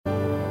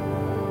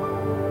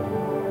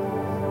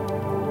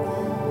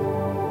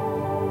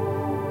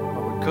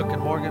cooking,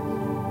 Morgan?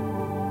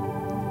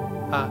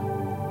 Huh?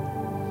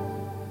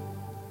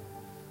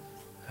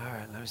 All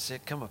right, let me see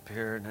it come up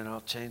here, and then I'll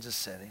change the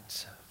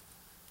settings.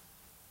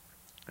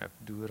 I have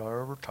to do it all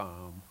over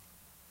time.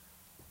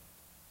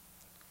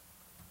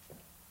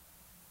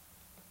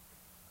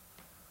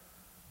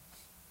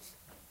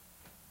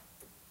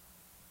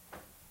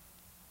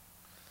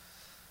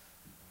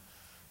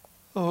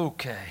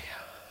 Okay.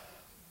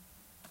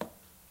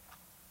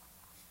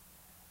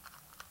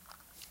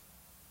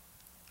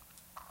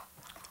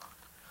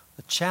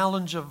 The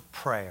challenge of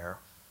prayer.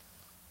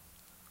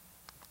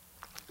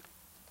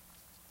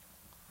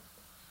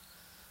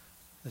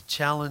 The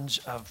challenge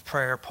of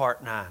prayer,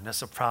 part 9. This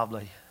will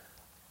probably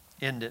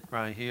end it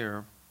right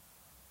here.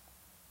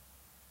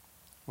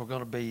 We're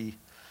going to be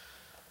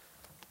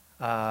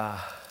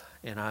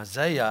in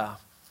Isaiah,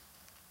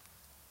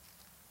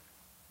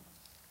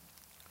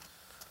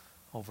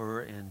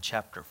 over in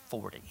chapter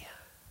 40.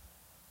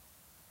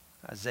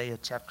 Isaiah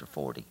chapter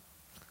 40.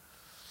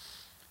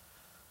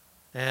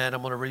 And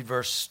I'm going to read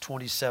verse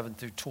 27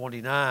 through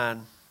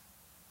 29.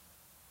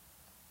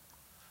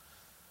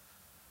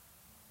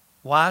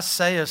 Why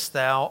sayest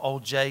thou, O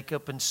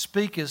Jacob, and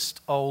speakest,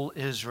 O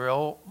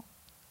Israel,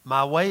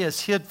 my way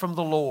is hid from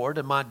the Lord,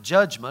 and my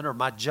judgment, or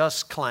my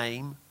just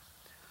claim,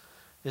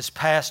 is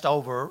passed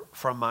over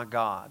from my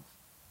God?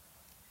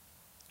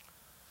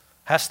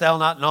 Hast thou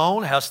not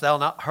known, hast thou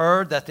not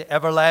heard, that the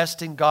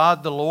everlasting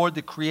God, the Lord,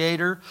 the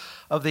Creator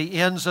of the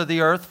ends of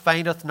the earth,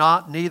 fainteth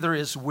not, neither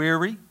is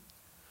weary?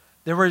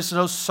 There is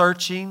no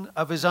searching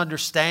of his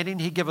understanding.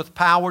 He giveth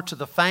power to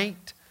the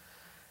faint,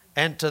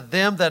 and to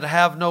them that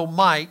have no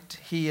might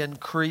he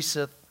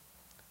increaseth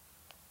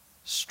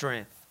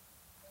strength.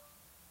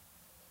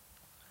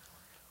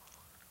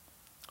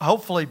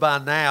 Hopefully by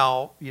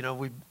now,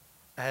 we've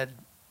had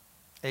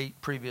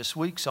 8 previous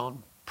weeks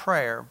on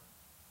prayer.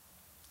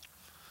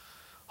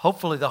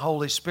 Hopefully the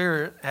Holy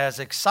Spirit has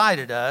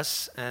excited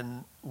us,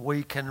 and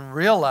we can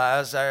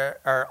realize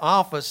our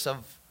office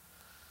of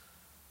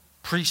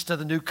priest of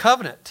the new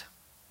covenant.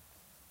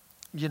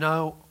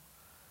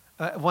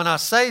 When I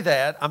say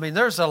that,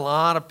 there's a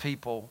lot of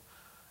people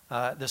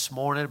this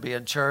morning to be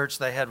in church.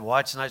 They had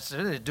watch nights.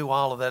 They do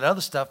all of that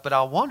other stuff. But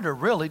I wonder,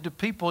 really, do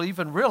people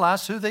even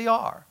realize who they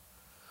are?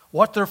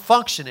 What their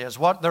function is?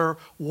 What their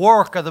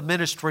work of the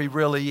ministry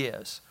really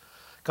is?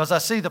 Because I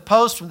see the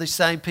posts from these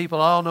same people,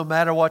 no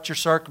matter what your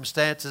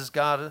circumstances,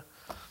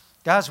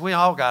 guys, we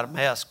all got a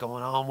mess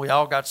going on. We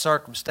all got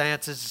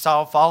circumstances. It's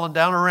all falling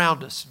down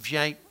around us. If you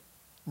ain't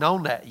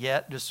known that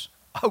yet, just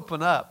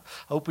open up.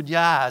 Open your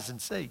eyes and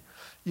see,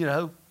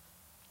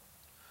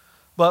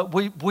 But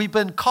we've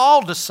been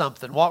called to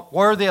something. What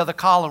worthy of the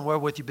calling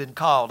wherewith you've been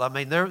called.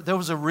 There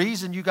was a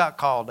reason you got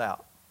called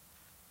out.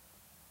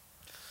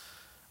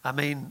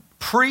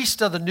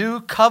 Priest of the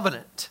new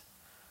covenant.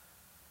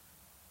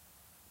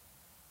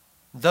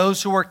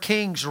 Those who are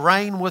kings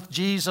reign with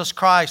Jesus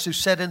Christ, who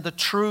sat in the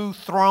true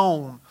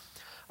throne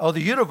of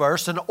the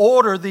universe and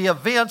order the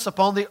events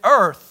upon the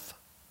earth.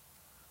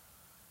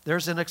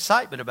 There's an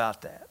excitement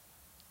about that.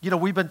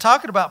 We've been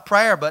talking about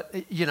prayer, but,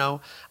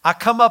 I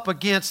come up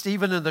against,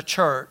 even in the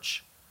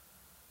church,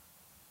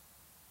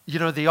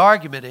 the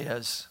argument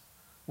is,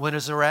 when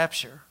is the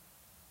rapture?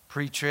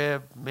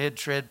 Pre-trib,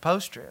 mid-trib,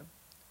 post-trib.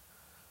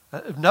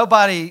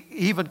 Nobody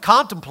even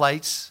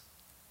contemplates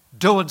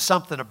doing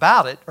something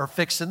about it or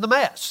fixing the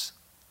mess,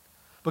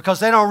 because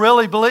they don't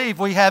really believe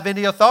we have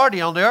any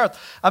authority on the earth.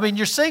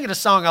 You're singing a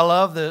song. I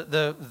love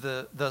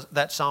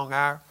that song,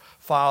 Our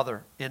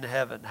Father in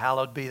heaven,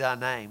 hallowed be thy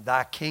name.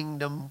 Thy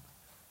kingdom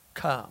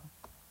come.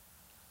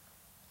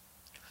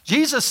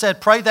 Jesus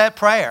said, pray that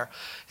prayer.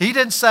 He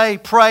didn't say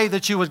pray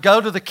that you would go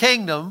to the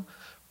kingdom.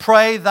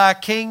 Pray thy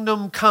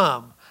kingdom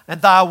come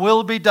and thy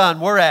will be done.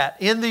 We're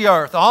in the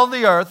earth, on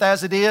the earth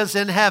as it is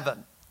in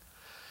heaven.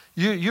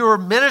 You're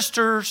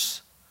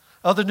ministers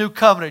of the new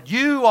covenant.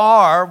 You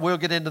are, we'll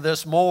get into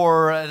this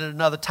more at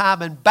another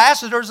time,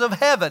 ambassadors of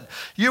heaven.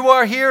 You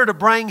are here to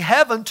bring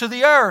heaven to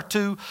the earth,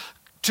 to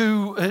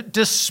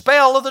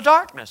dispel of the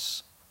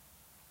darkness.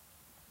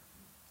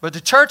 But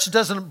the church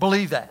doesn't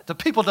believe that. The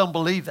people don't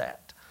believe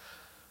that.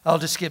 Oh,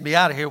 just get me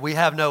out of here. We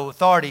have no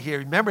authority here.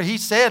 Remember, he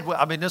said,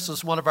 this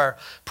was one of our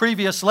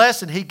previous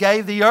lessons. He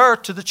gave the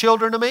earth to the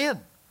children of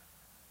men.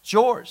 It's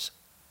yours.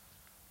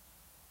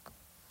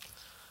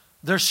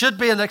 There should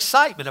be an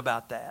excitement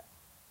about that.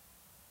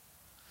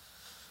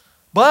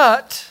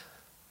 But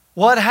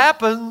what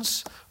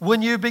happens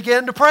when you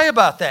begin to pray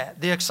about that?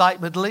 The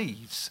excitement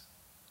leaves,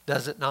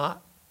 does it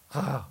not?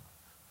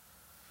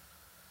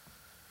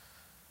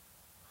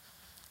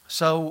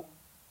 So,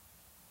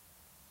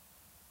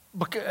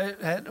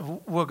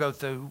 we'll go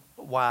through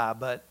why,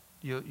 but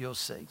you'll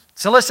see.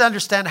 So let's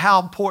understand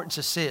how important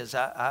this is.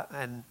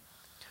 I've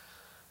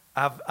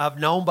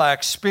known by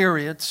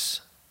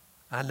experience,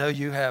 I know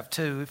you have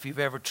too, if you've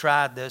ever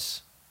tried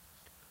this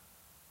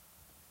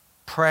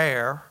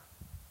prayer.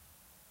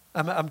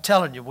 I'm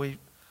telling you,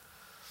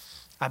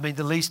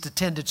 the least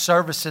attended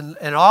service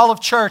in all of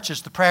church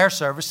is the prayer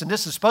service, and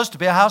this is supposed to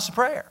be a house of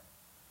prayer.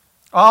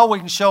 Oh, we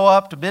can show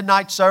up to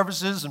midnight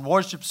services and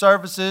worship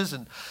services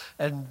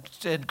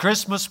and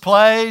Christmas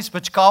plays,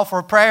 but you call for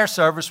a prayer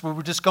service where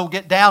we're just going to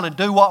get down and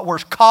do what we're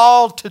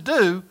called to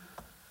do.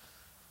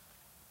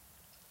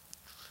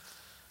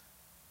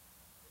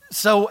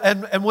 So,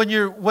 and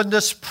when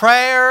this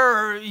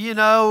prayer,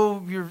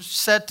 you're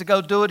set to go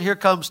do it, here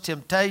comes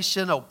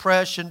temptation,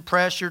 oppression,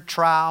 pressure,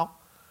 trial.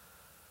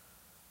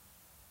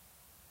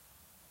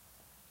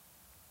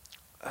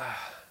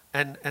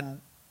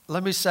 And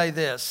let me say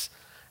this.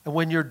 And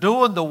when you're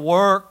doing the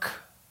work,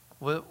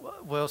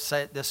 we'll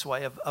say it this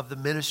way, of the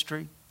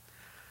ministry,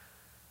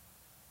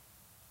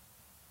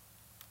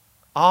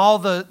 all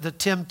the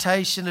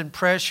temptation and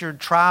pressure and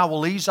trial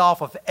will ease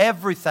off of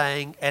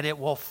everything, and it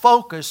will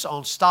focus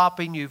on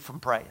stopping you from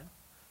praying.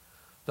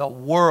 The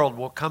world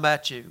will come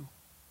at you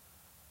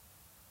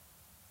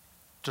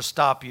to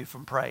stop you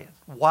from praying.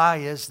 Why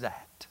is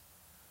that?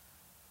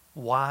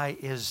 Why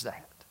is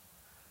that?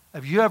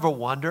 Have you ever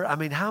wondered? I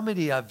mean, how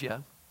many of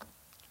you,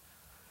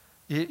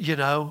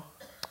 you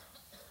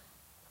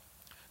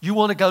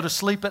want to go to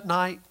sleep at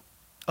night?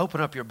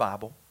 Open up your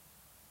Bible.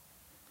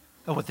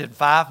 And within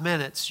 5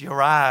 minutes,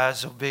 your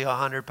eyes will be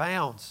 100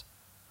 pounds.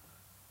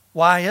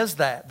 Why is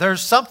that?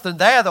 There's something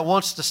there that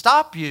wants to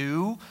stop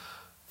you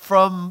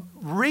from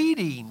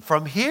reading,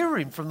 from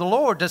hearing from the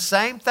Lord. The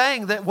same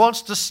thing that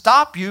wants to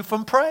stop you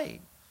from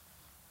praying.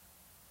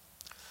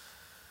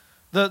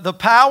 The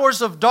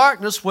powers of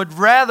darkness would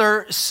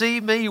rather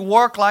see me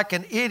work like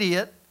an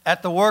idiot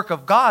at the work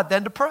of God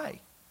than to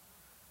pray.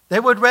 They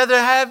would rather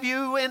have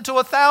you into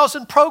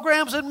 1,000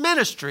 programs and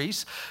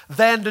ministries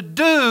than to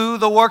do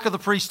the work of the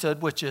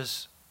priesthood, which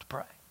is to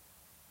pray.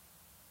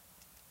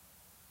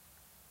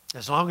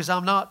 As long as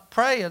I'm not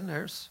praying,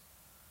 there's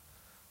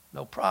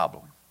no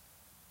problem.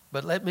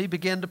 But let me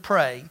begin to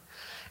pray,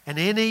 and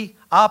any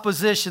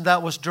opposition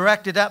that was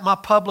directed at my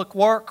public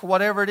work,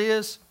 whatever it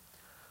is,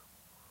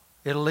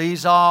 it'll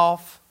ease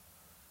off,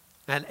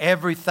 and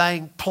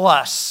everything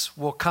plus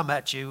will come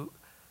at you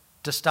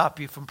to stop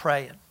you from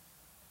praying.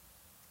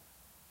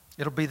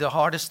 It'll be the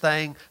hardest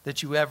thing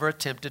that you ever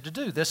attempted to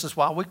do. This is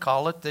why we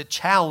call it the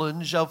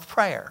challenge of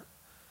prayer.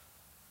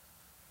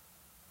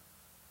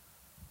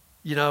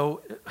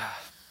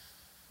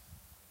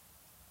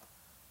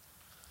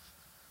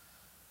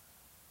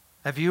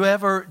 Have you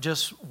ever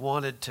just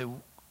wanted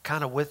to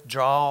kind of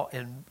withdraw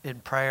in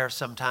prayer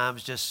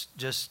sometimes?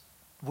 Just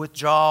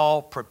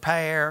withdraw,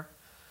 prepare.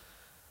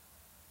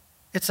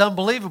 It's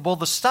unbelievable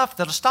the stuff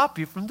that'll stop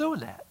you from doing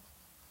that.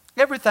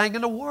 Everything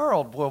in the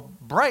world will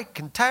break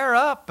and tear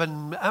up,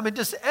 and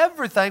just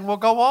everything will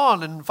go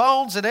on, and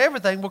phones and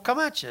everything will come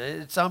at you.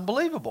 It's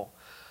unbelievable.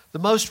 The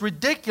most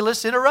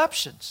ridiculous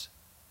interruptions.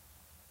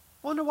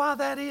 Wonder why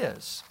that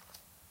is.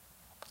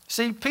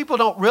 See, people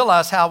don't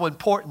realize how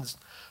important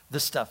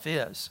this stuff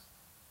is.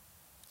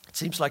 It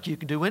seems like you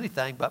can do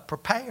anything but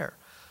prepare.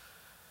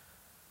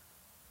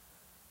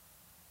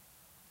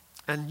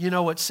 And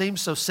it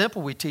seems so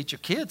simple. We teach your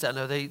kids. I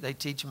know they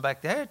teach them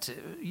back there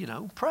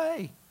to,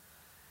 pray.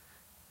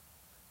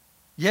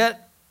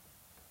 Yet,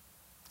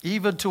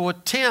 even to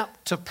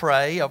attempt to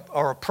pray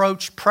or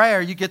approach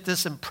prayer, you get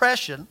this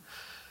impression,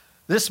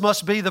 this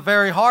must be the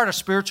very heart of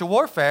spiritual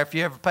warfare if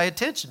you ever pay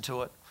attention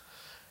to it.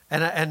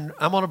 And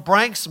I'm going to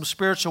bring some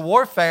spiritual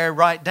warfare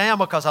right down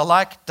because I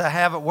like to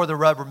have it where the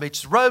rubber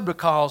meets the road,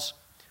 because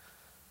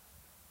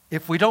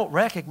if we don't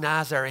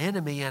recognize our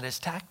enemy and his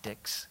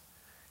tactics,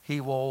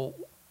 he will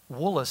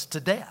wool us to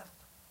death.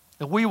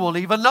 And we won't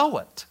even know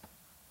it.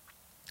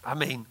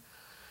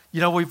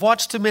 We've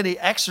watched too many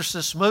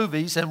exorcist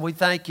movies and we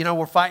think,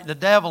 we're fighting the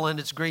devil and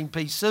it's green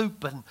pea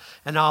soup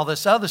and all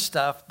this other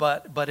stuff,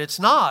 but it's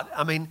not.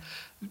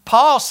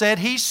 Paul said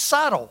he's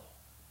subtle.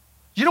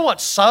 You know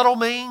what subtle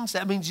means?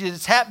 That means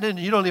it's happening and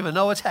you don't even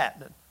know it's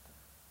happening.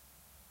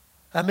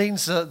 That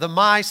means the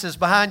mice is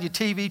behind your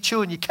TV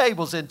chewing your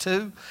cables in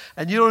two,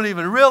 and you don't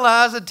even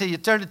realize it until you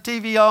turn the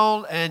TV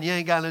on and you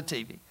ain't got no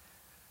TV.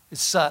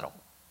 It's subtle.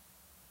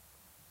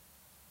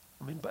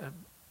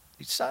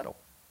 It's subtle.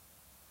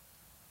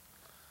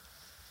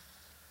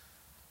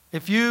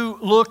 If you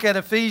look at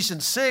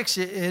Ephesians 6,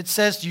 it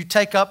says you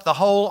take up the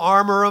whole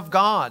armor of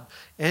God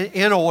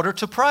in order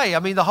to pray.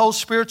 The whole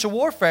spiritual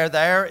warfare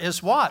there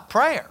is what?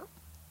 Prayer.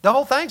 The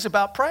whole thing's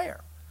about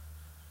prayer.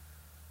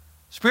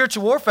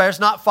 Spiritual warfare is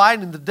not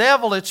fighting the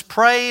devil. It's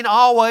praying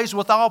always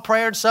with all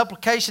prayer and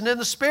supplication in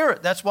the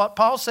Spirit. That's what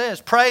Paul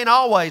says. Praying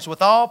always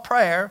with all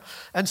prayer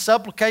and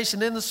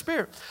supplication in the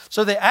Spirit.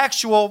 So the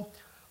actual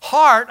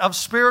heart of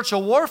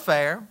spiritual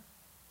warfare,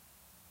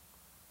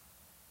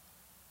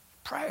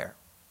 prayer.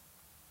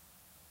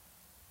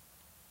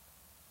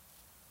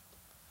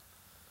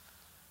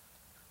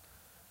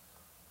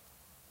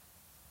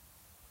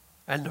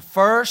 And the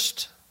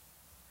first,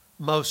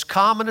 most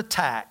common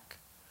attack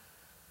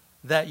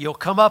that you'll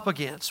come up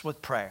against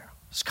with prayer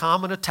is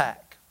common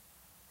attack.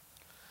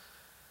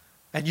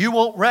 And you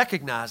won't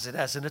recognize it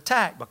as an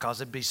attack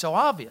because it'd be so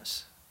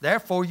obvious.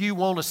 Therefore, you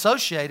won't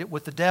associate it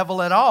with the devil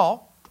at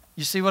all.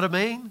 You see what I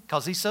mean?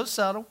 Because he's so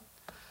subtle.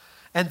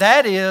 And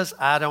that is,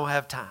 I don't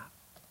have time.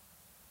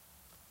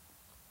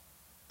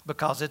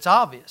 because it's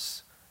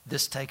obvious.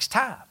 This takes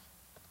time.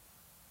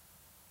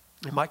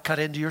 It might cut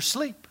into your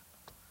sleep.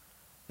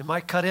 It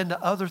might cut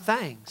into other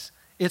things.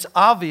 It's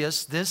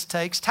obvious this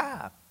takes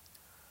time.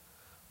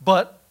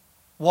 But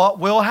what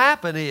will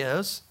happen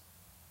is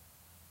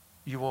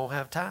you won't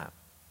have time.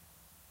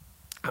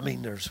 I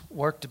mean, there's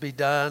work to be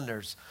done.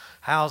 There's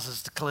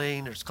houses to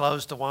clean. There's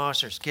clothes to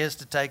wash. There's kids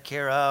to take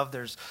care of.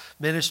 There's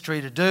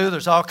ministry to do.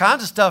 There's all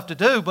kinds of stuff to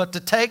do. But to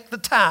take the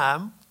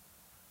time,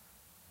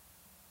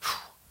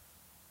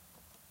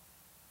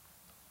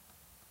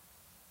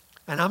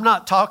 and I'm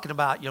not talking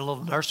about your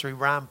little nursery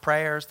rhyme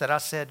prayers that I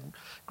said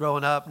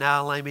growing up,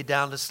 now lay me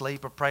down to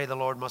sleep or pray the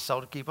Lord my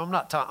soul to keep. I'm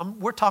not talking,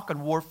 we're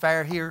talking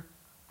warfare here.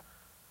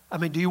 I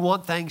mean, do you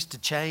want things to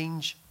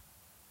change?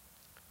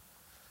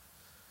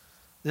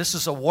 This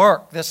is a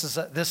work. This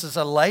is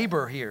a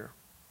labor here.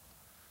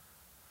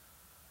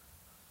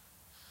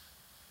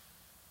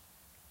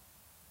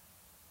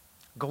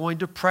 Going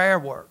to prayer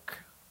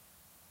work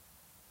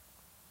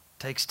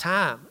takes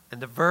time.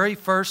 And the very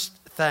first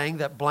thing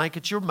that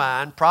blankets your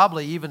mind,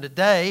 probably even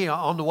today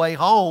on the way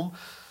home,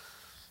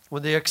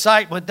 when the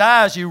excitement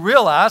dies, you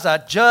realize I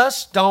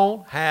just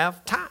don't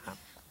have time.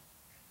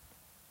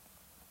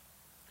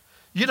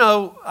 You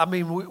know, I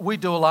mean, we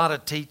do a lot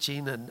of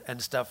teaching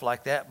and stuff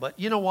like that, but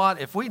you know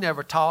what? If we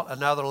never taught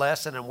another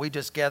lesson and we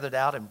just gathered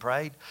out and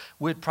prayed,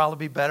 we'd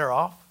probably be better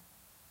off.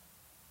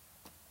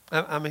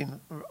 I mean,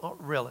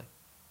 really.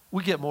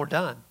 We get more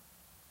done.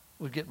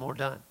 We'd get more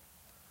done.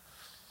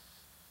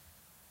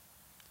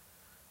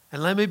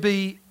 And let me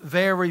be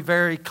very,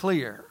 very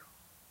clear.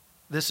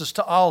 This is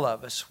to all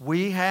of us.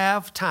 We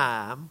have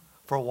time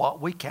for what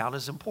we count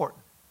as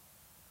important.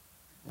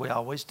 We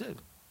always do.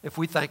 If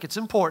we think it's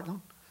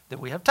important, then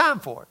we have time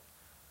for it.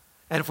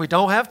 And if we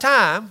don't have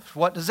time,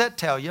 what does that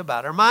tell you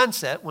about our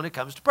mindset when it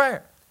comes to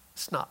prayer?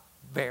 It's not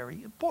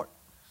very important.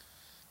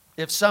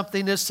 If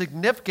something is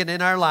significant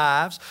in our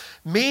lives,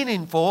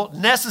 meaningful,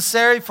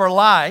 necessary for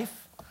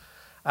life,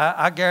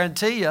 I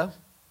guarantee you,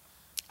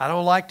 I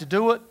don't like to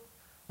do it,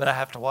 but I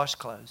have to wash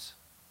clothes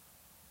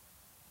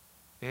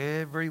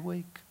every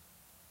week.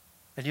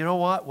 And you know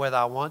what? Whether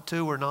I want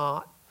to or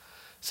not,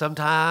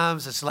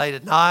 sometimes it's late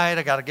at night.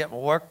 I got to get my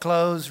work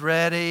clothes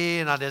ready,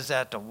 and I just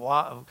have to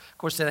wash. Of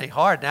course, it ain't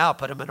hard now.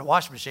 Put them in the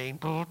washing machine.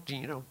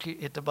 You know,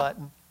 hit the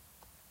button.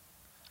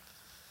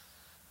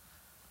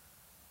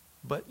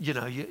 But you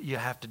know, you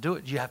have to do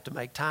it. You have to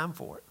make time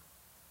for it.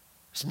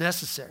 It's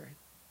necessary.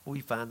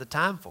 We find the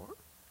time for it.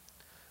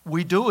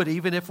 We do it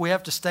even if we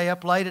have to stay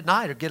up late at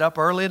night or get up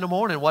early in the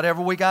morning.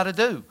 Whatever we got to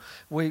do,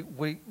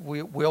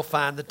 we'll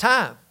find the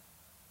time.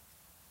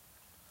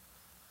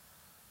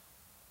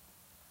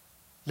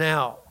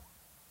 Now,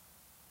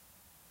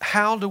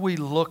 how do we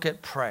look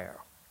at prayer?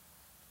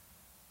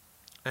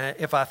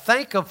 If I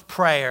think of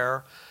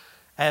prayer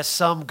as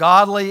some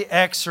godly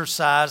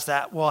exercise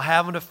that will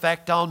have an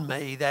effect on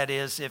me, that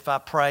is, if I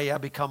pray, I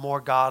become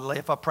more godly.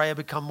 If I pray, I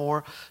become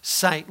more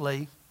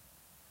saintly,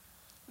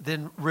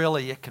 then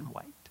really it can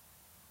wait.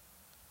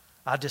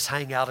 I just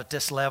hang out at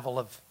this level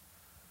of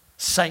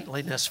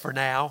saintliness for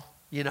now.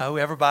 You know,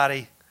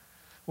 everybody,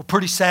 we're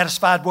pretty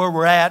satisfied where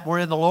we're at. We're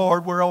in the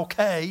Lord. We're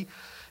okay.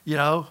 You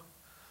know,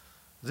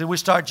 then we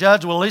start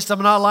judging. Well, at least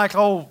I'm not like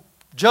old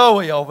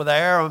Joey over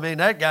there. I mean,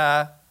 that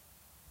guy,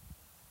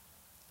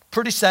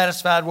 pretty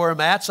satisfied where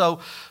I'm at.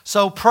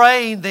 So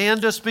praying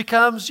then just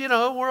becomes, you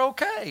know, we're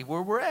okay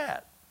where we're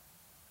at.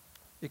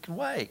 It can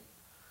wait.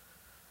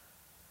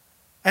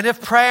 And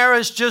if prayer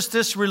is just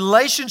this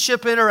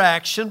relationship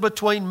interaction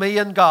between me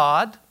and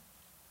God,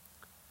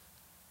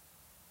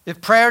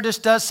 if prayer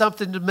just does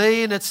something to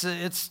me and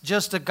it's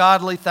just a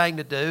godly thing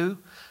to do,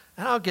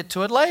 and I'll get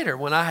to it later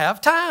when I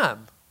have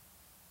time.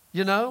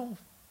 You know,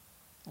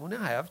 when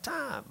I have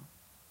time.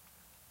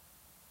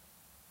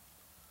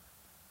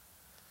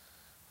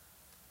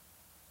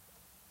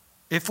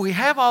 If we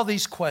have all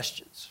these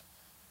questions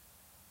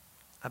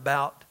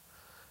about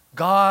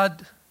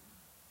God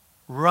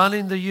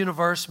running the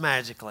universe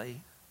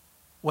magically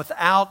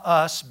without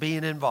us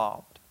being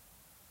involved,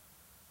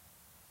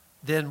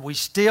 then we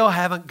still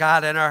haven't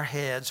got in our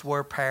heads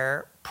where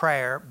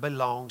prayer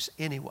belongs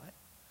anyway.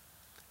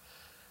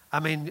 I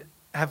mean,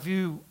 have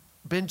you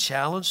been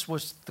challenged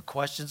with the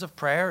questions of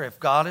prayer? If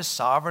God is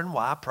sovereign,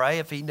 why pray?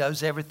 If He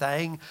knows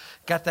everything,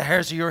 got the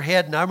hairs of your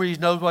head numbered, He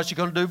knows what you're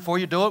going to do before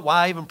you do it,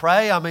 why even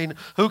pray? I mean,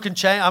 who can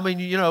change? I mean,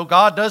 you know,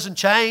 God doesn't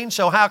change,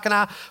 so how can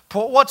I?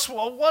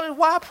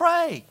 Why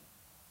pray?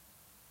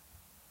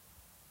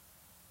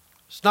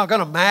 It's not going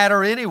to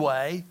matter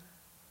anyway.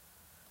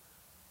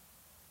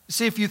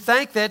 See, if you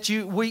think that,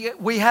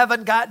 we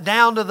haven't got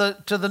down to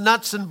the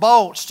nuts and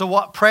bolts to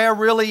what prayer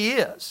really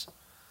is.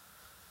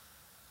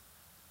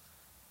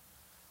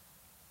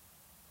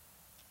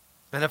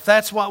 And if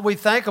that's what we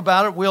think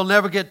about it, we'll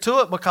never get to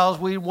it because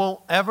we won't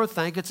ever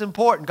think it's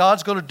important.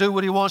 God's going to do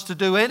what He wants to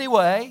do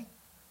anyway,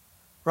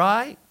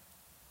 right?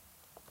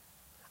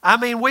 I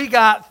mean, we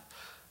got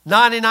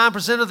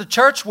 99% of the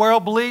church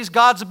world believes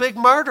God's a big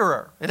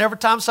murderer. And every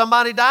time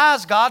somebody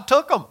dies, God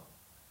took them.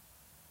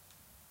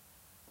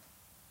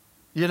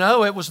 You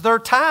know, it was their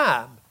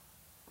time.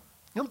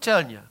 I'm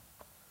telling you,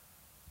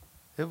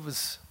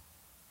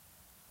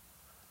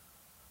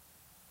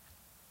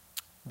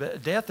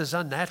 but death is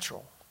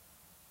unnatural.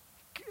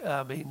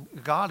 I mean,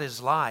 God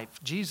is life.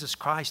 Jesus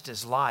Christ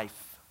is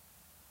life.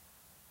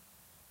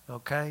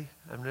 Okay?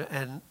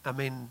 And I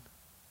mean,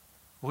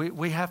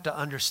 we have to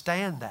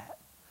understand that.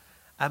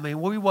 I mean,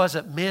 we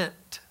wasn't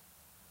meant.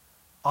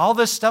 All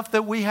this stuff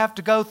that we have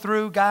to go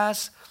through,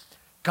 guys,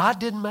 God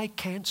didn't make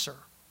cancer.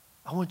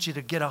 I want you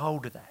to get a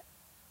hold of that.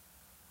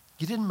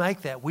 He didn't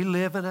make that. We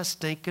live in a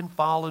stinking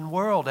fallen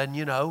world. And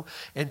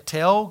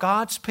until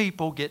God's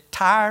people get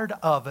tired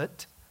of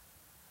it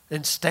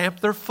and stamp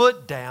their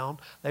foot down,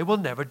 they will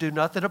never do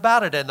nothing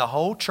about it. And the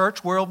whole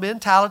church world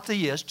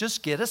mentality is,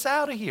 just get us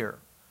out of here.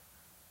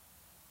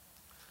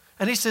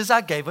 And he says, I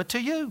gave it to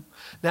you.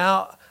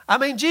 Now, I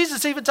mean,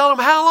 Jesus even told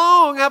them, how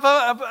long have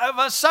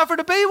I suffered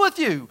to be with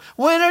you?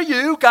 When are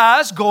you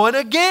guys going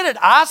to get it?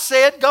 I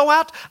said, go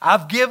out.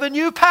 I've given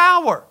you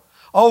power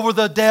over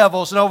the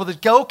devils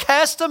and go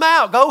cast them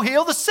out. Go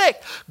heal the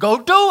sick.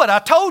 Go do it. I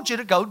told you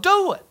to go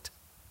do it.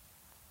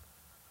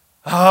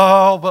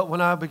 Oh, but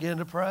when I begin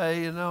to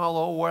pray,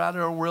 Lord, I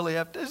don't really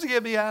have to, just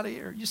get me out of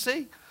here. You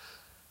see?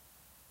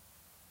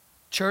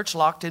 Church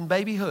locked in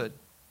babyhood.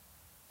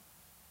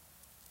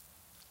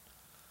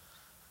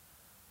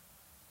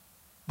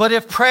 But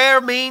if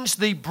prayer means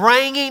the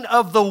bringing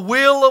of the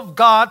will of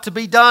God to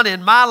be done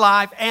in my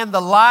life and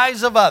the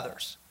lives of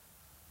others,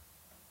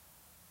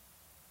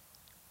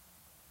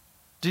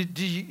 do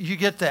you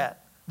get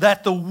that?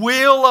 That the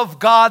will of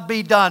God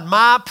be done.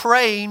 My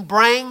praying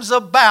brings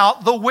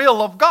about the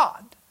will of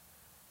God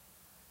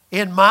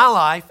in my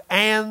life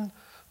and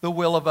the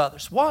will of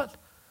others. What?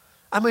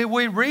 I mean,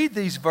 we read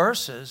these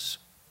verses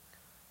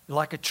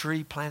like a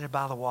tree planted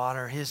by the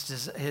water.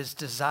 His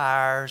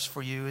desires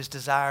for you, His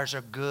desires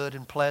are good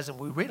and pleasant.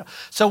 We read them.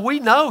 So we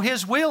know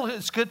His will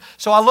is good.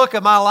 So I look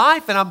at my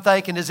life and I'm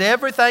thinking, is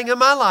everything in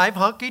my life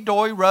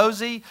hunky-dory,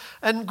 rosy,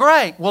 and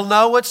great? Well,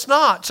 no, it's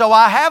not. So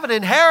I have an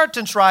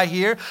inheritance right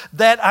here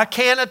that I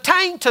can't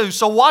attain to.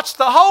 So what's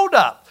the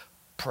holdup?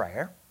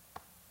 Prayer.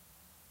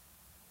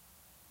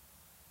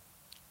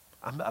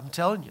 I'm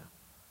telling you,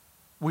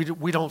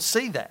 we don't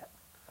see that.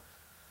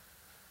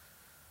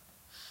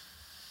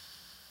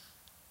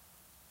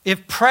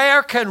 If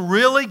prayer can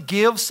really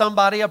give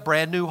somebody a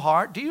brand new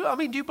heart, do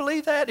you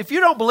believe that? If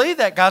you don't believe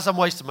that, guys, I'm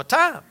wasting my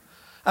time.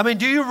 I mean,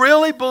 do you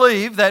really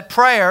believe that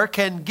prayer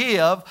can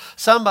give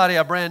somebody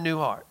a brand new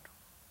heart?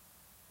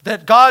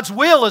 That God's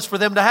will is for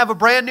them to have a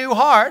brand new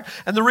heart,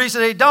 and the reason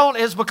they don't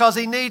is because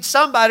He needs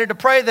somebody to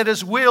pray that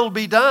His will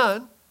be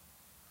done.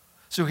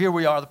 So here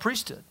we are, the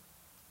priesthood.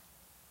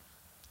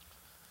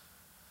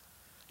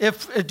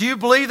 Do you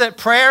believe that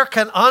prayer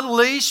can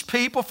unleash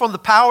people from the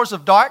powers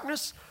of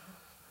darkness?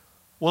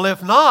 Well,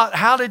 if not,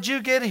 how did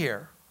you get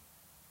here?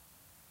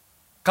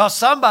 Because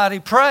somebody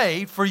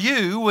prayed for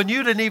you when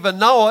you didn't even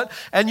know it,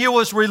 and you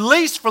was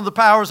released from the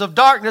powers of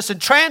darkness and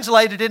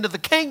translated into the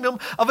kingdom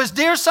of His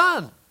dear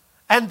Son.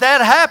 And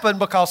that happened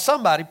because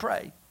somebody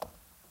prayed.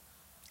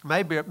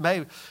 Maybe they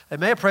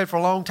may have prayed for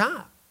a long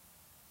time.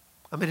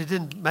 I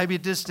mean, maybe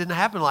it just didn't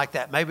happen like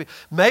that. Maybe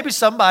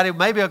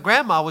a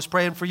grandma was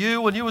praying for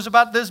you when you was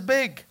about this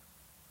big.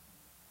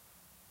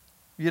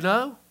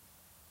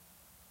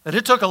 And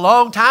it took a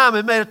long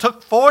time. It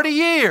took 40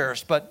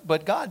 years,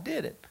 but God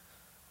did it.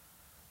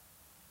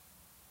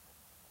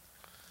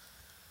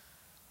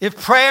 If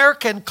prayer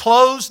can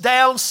close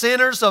down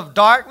sinners of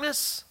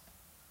darkness,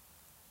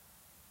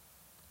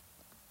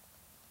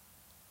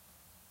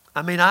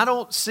 I mean, I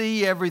don't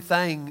see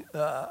everything.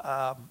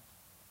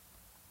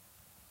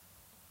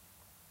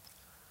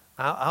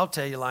 I'll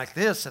tell you like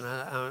this, and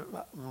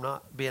I'm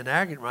not being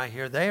arrogant right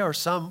here. There are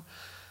some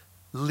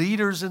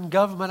leaders in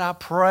government, I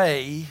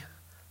pray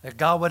that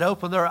God would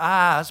open their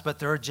eyes, but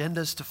their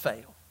agendas to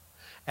fail.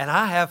 And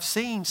I have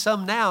seen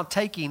some now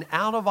taken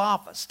out of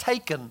office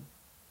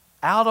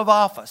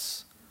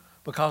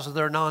because of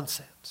their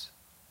nonsense.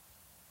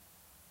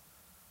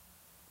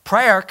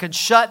 Prayer can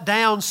shut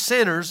down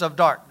sinners of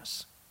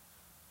darkness.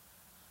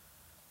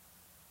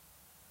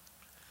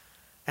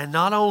 And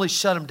not only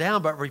shut them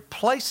down, but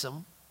replace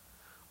them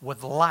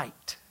with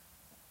light.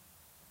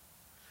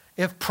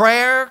 If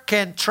prayer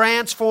can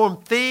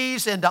transform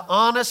thieves into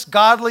honest,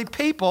 godly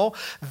people,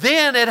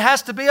 then it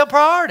has to be a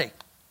priority.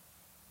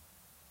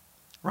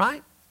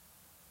 Right?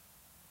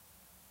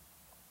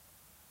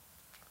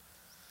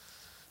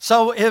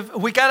 So if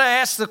we got to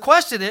ask the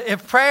question,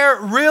 if prayer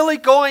really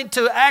going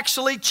to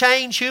actually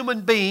change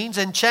human beings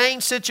and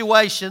change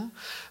situation,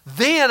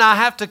 then I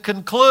have to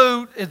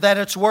conclude that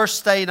it's worth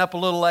staying up a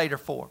little later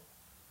for.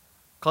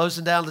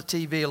 Closing down the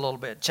TV a little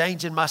bit,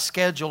 changing my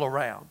schedule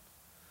around,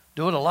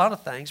 doing a lot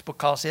of things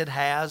because it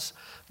has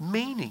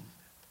meaning.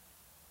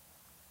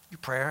 Your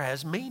prayer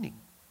has meaning.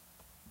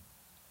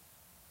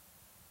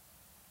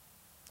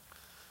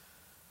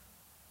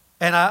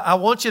 And I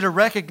want you to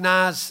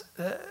recognize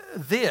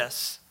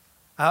this.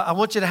 I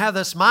want you to have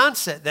this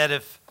mindset that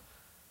if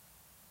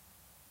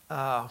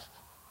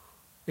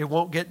it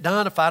won't get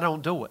done if I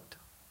don't do it.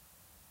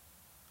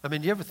 I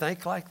mean, you ever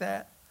think like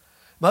that?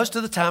 Most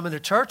of the time in the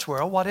church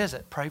world, what is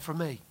it? Pray for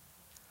me.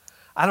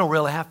 I don't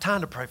really have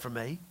time to pray for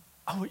me.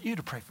 I want you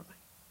to pray for me.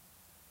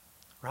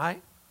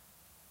 Right?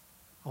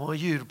 I want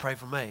you to pray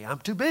for me. I'm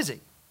too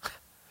busy.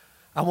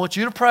 I want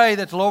you to pray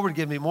that the Lord would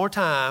give me more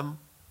time.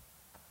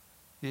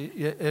 Do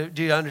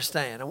you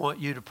understand? I want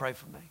you to pray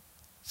for me.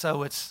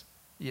 So it's,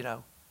 we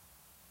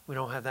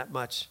don't have that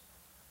much.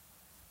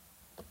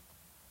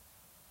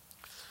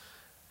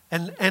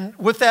 And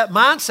with that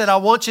mindset, I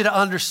want you to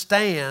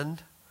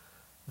understand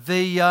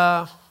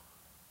the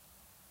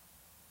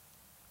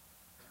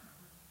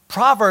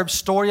Proverbs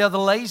story of the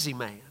lazy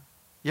man.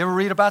 You ever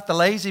read about the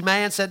lazy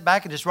man sitting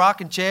back in his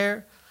rocking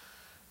chair?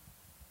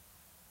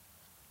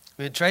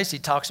 Tracy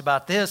talks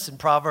about this in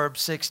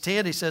Proverbs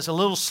 6:10. He says, a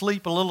little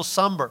sleep, a little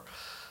slumber,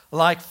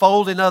 like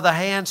folding of the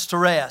hands to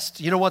rest.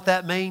 You know what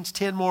that means?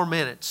 10 more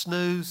minutes.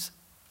 Snooze.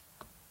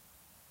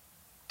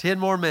 10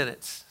 more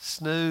minutes.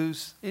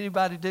 Snooze.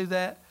 Anybody do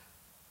that?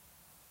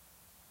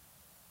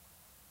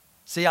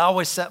 See, I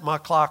always set my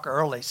clock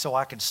early so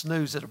I can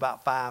snooze it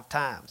about 5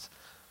 times.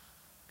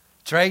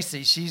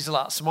 Tracy, she's a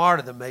lot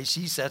smarter than me.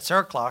 She sets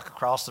her clock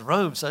across the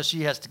room, so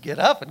she has to get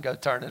up and go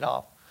turn it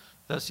off.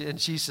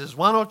 And she says,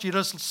 why don't you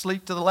just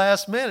sleep to the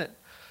last minute?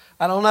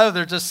 I don't know.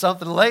 There's just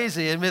something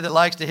lazy in me that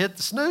likes to hit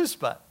the snooze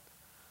button.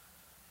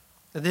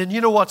 And then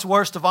you know what's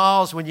worst of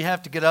all is when you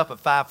have to get up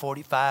at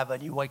 5:45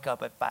 and you wake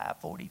up at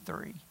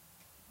 5:43.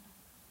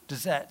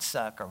 Does that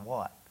suck or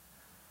what?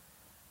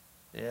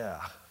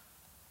 Yeah.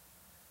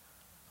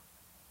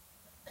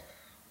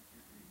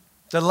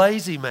 The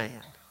lazy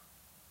man.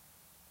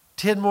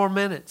 10 more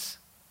minutes.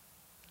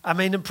 I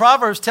mean, the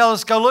Proverbs tell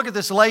us, go look at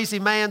this lazy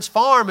man's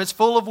farm. It's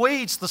full of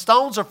weeds. The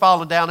stones are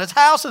falling down. His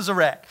house is a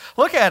wreck.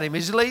 Look at him.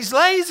 He's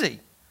lazy.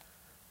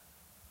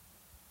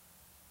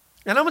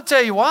 And I'm going to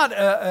tell you what,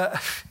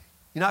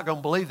 you're not going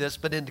to believe this,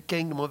 but in the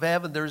kingdom of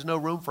heaven, there's no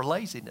room for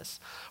laziness,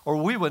 or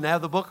we wouldn't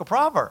have the book of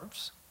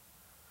Proverbs.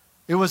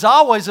 It was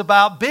always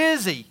about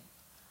business.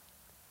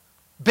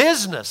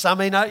 I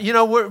mean,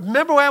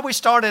 remember when we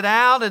started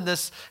out in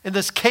this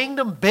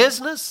kingdom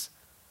business?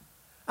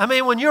 I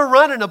mean, when you're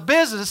running a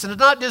business, and it's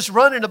not just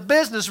running a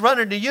business,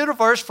 running the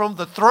universe from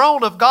the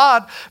throne of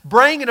God,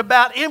 bringing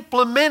about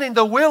implementing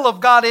the will of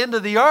God into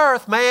the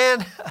earth,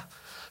 man,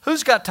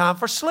 who's got time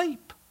for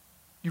sleep?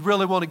 You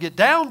really want to get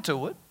down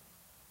to it.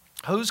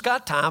 Who's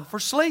got time for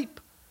sleep?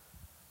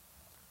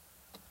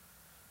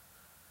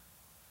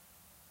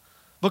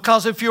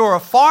 Because if you're a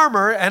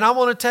farmer, and I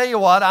want to tell you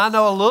what, I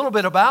know a little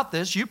bit about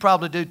this, you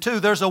probably do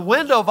too, there's a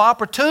window of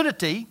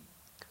opportunity.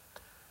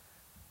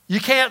 You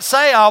can't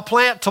say, I'll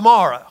plant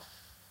tomorrow.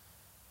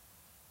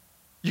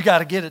 You got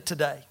to get it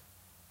today.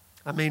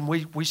 I mean,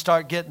 we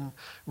start getting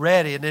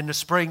ready, and in the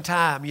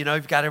springtime,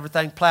 you've got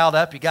everything plowed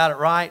up, you got it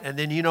right, and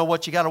then you know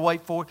what you got to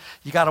wait for?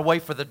 You got to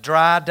wait for the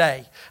dry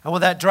day. And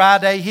when that dry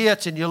day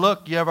hits and you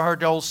ever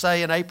heard the old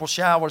saying, April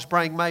showers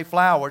bring May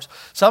flowers?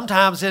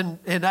 Sometimes in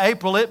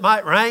April it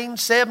might rain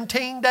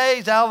 17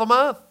 days out of the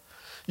month.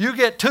 You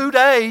get 2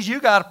 days,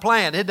 you got to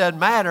plant. It doesn't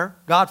matter.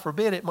 God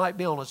forbid it might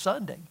be on a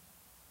Sunday.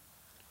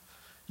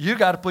 You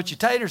got to put your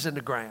taters in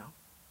the ground.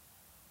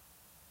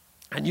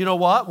 And you know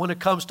what? When it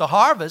comes to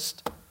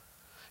harvest,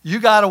 you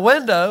got a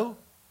window,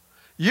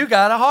 you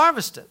got to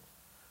harvest it.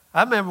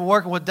 I remember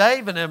working with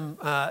Dave and them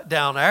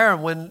down there,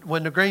 and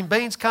when the green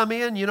beans come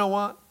in, you know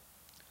what?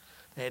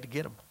 They had to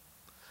get them.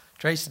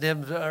 Tracy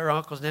and them, our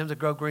uncles and them that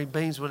grow green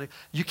beans,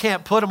 you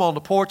can't put them on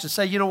the porch and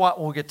say, you know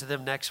what, we'll get to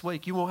them next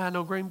week. You won't have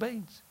no green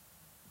beans.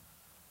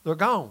 They're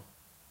gone.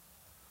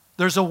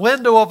 There's a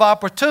window of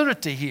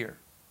opportunity here.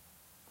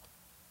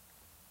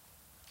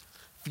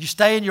 If you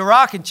stay in your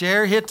rocking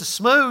chair, hit the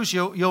snooze,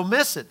 you'll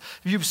miss it.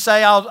 If you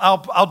say,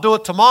 I'll do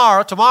it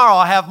tomorrow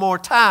I'll have more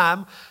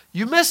time,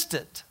 you missed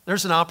it.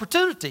 There's an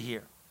opportunity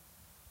here.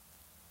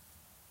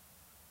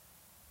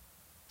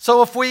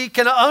 So if we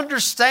can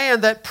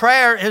understand that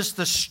prayer is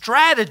the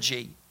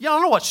strategy, you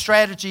don't know what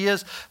strategy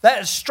is.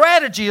 That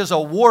strategy is a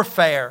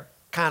warfare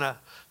kind of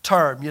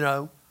term,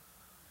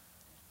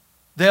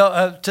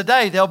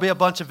 Today there'll be a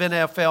bunch of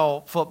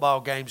NFL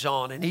football games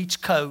on, and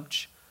each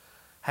coach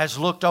has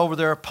looked over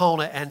their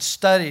opponent and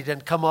studied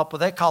and come up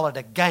with, they call it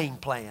a game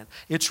plan.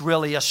 It's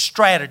really a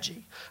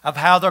strategy of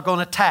how they're going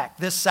to attack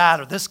this side,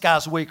 or this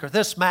guy's weak, or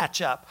this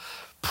matchup.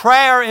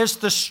 Prayer is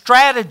the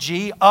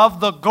strategy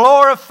of the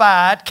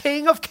glorified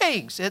King of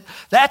Kings.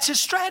 That's his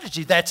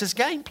strategy. That's his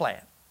game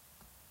plan.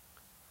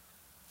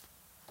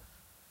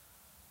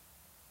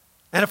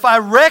 And if I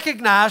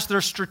recognize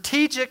there's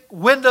strategic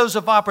windows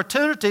of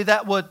opportunity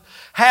that would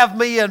have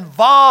me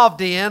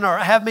involved in, or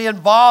have me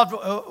involved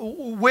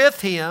with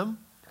him.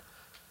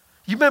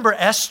 You remember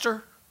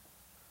Esther?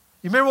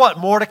 You remember what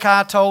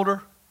Mordecai told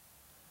her?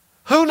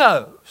 Who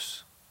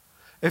knows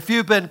if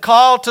you've been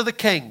called to the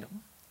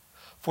kingdom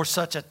for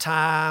such a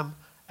time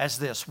as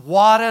this?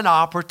 What an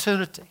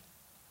opportunity.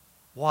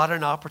 What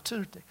an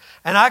opportunity.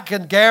 And I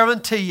can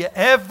guarantee you,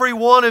 every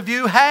one of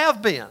you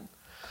have been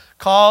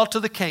called to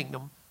the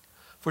kingdom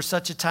for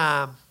such a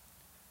time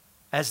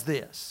as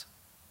this.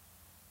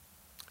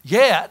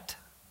 Yet,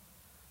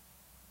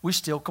 we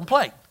still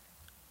complain.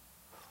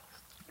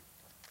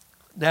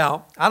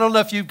 Now, I don't know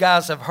if you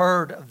guys have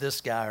heard of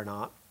this guy or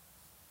not.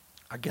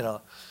 I get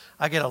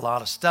a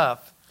lot of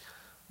stuff,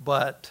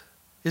 but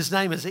his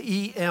name is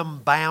E.M.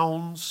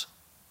 Bounds.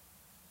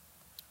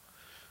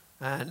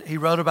 And he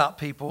wrote about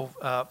people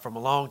from a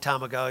long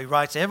time ago. He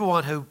writes,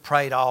 everyone who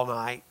prayed all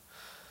night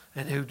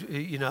and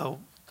who,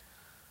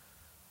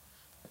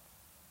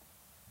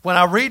 when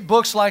I read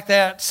books like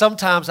that,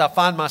 sometimes I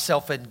find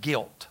myself in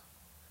guilt.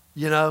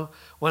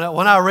 When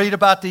I read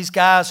about these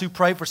guys who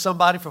pray for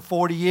somebody for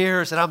 40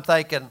 years and I'm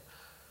thinking,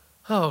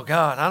 oh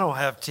God, I don't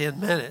have 10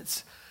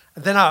 minutes.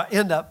 And then I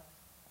end up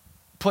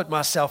putting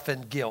myself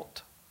in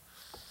guilt.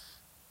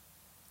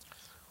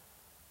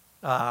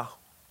 And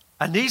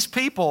these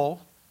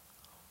people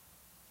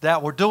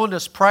that were doing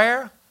this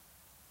prayer,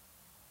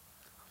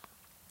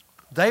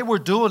 they were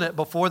doing it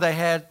before they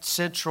had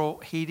central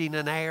heating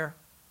and air.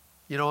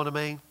 You know what I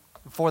mean?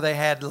 Before they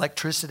had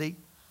electricity.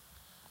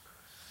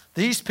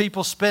 These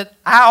people spent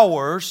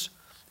hours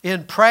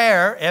in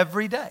prayer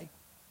every day.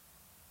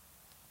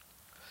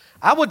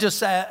 I would just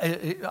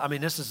say,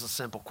 this is a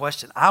simple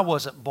question. I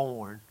wasn't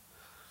born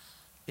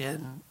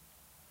in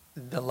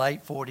the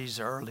late 40s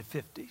or early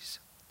 50s.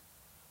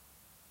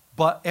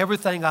 But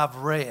everything I've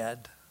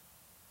read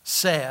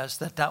says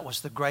that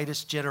was the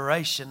greatest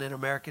generation in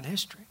American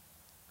history.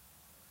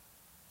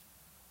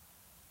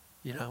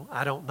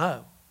 I don't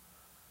know.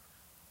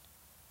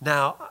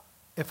 Now,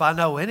 if I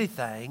know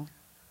anything,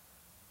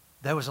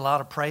 there was a lot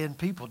of praying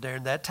people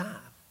during that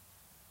time.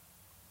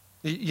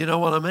 You know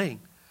what I mean?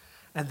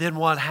 And then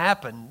what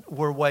happened,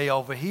 we're way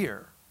over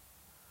here.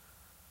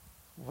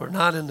 We're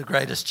not in the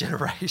greatest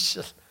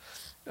generation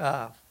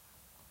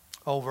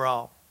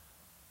overall.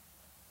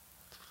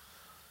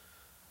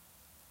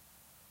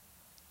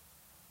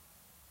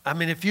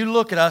 If you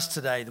look at us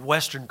today, the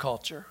Western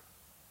culture,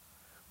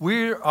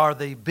 we are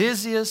the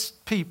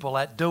busiest people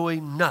at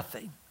doing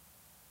nothing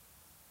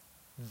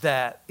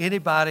that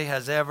anybody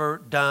has ever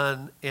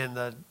done in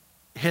the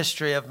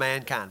history of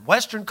mankind.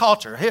 Western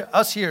culture,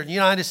 us here in the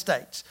United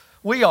States,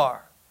 we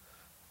are.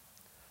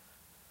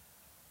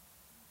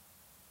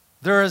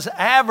 There is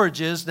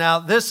averages, now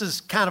this is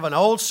kind of an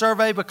old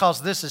survey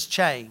because this has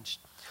changed,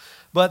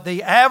 but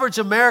the average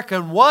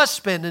American was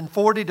spending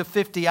 40 to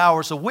 50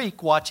 hours a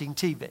week watching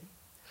TV.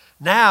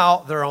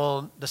 Now they're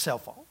on the cell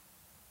phone.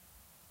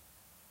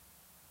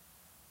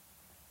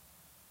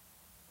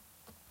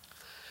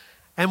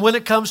 And when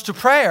it comes to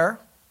prayer,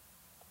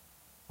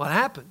 what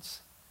happens?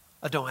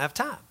 I don't have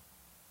time.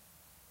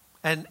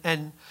 And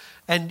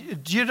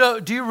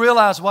do you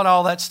realize what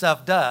all that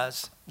stuff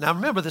does? Now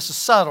remember, this is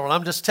subtle, and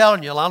I'm just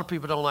telling you, a lot of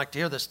people don't like to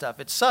hear this stuff.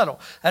 It's subtle.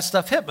 That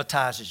stuff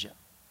hypnotizes you.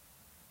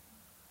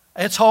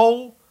 Its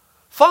whole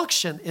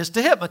function is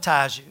to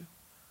hypnotize you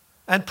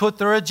and put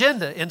their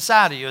agenda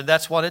inside of you, and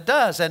that's what it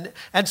does. And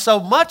so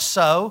much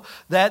so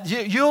that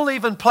you'll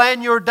even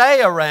plan your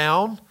day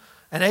around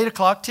an 8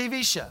 o'clock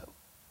TV show.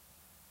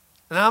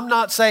 And I'm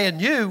not saying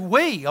you,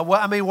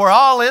 we're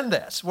all in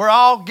this. We're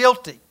all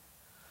guilty.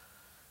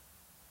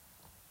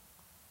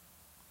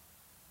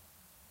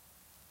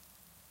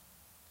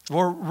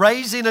 We're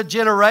raising a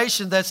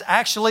generation that's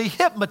actually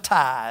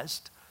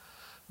hypnotized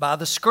by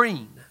the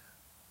screen.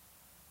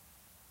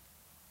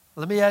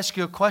 Let me ask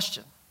you a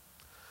question.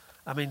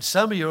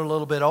 Some of you are a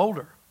little bit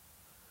older.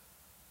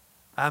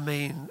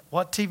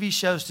 What TV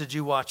shows did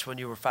you watch when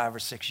you were 5 or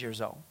 6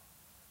 years old?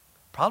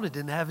 Probably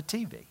didn't have a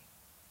TV.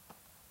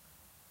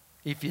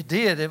 If you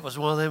did, it was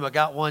one of them, I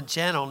got one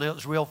channel and it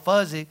was real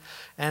fuzzy,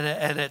 and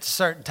at a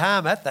certain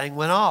time that thing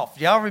went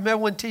off. Y'all remember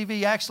when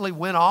TV actually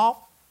went off?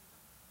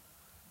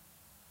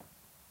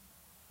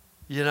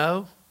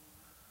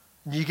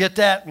 You get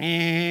that,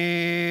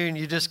 and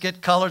you just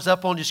get colors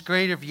up on your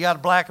screen. If you got a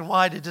black and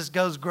white, it just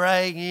goes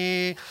gray,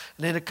 and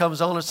then it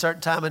comes on at a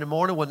certain time in the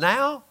morning. Well,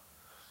 now,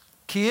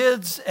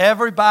 kids,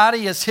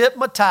 everybody is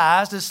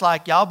hypnotized. It's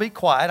like, y'all be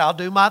quiet, I'll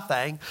do my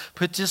thing.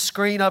 Put this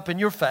screen up in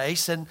your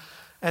face, and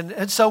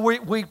so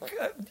we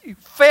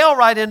fell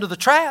right into the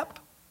trap.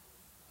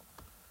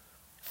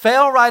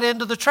 Fell right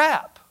into the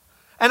trap.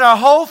 And our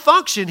whole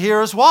function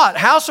here is what?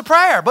 House of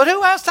prayer. But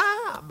who has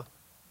time?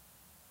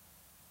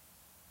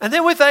 And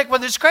then we think, well,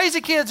 these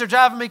crazy kids are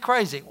driving me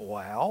crazy.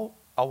 Well,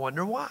 I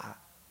wonder why.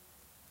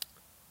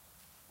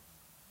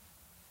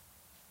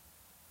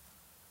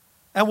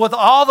 And with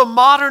all the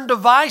modern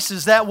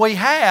devices that we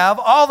have,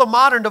 all the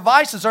modern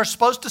devices are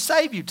supposed to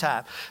save you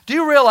time. Do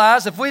you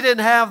realize if we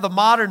didn't have the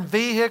modern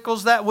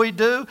vehicles that we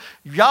do,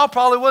 y'all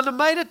probably wouldn't have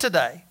made it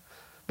today?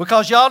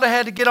 Because y'all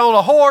had to get on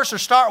a horse or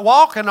start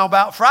walking on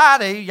about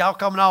Friday, y'all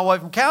coming all the way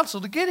from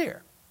council to get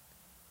here.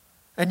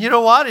 And you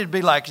know what? It'd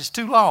be like, it's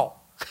too long.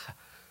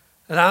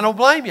 And I don't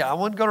blame you. I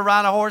wasn't going to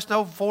ride a horse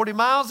no 40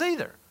 miles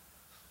either.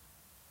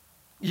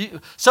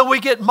 So we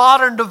get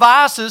modern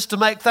devices to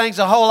make things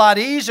a whole lot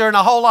easier and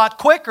a whole lot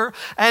quicker.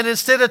 And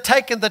instead of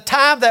taking the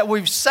time that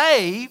we've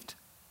saved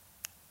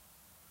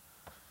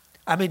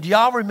I mean, do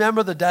y'all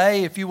remember the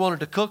day if you wanted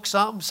to cook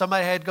something,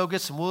 somebody had to go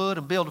get some wood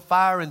and build a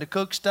fire in the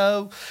cook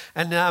stove?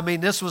 And I mean,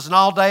 this was an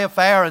all-day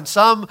affair, and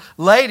some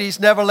ladies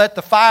never let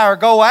the fire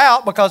go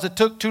out because it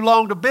took too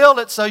long to build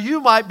it, so you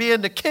might be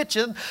in the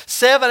kitchen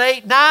 7,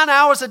 8, 9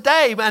 hours a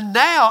day. And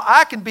now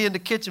I can be in the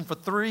kitchen for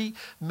 3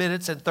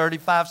 minutes and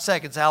 35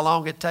 seconds, how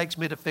long it takes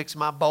me to fix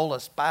my bowl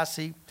of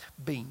spicy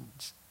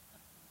beans.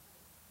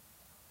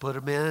 Put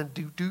them in,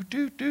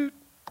 do.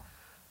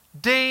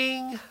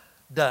 Ding,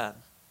 done.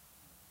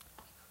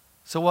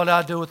 So what do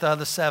I do with the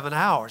other 7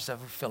 hours? I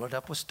fill it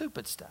up with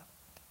stupid stuff.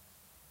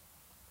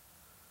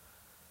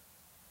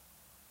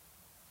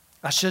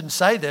 I shouldn't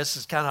say this.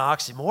 It's kind of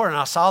oxymoron.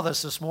 I saw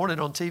this morning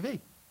on TV.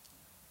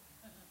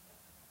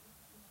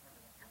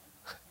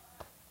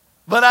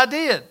 But I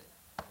did.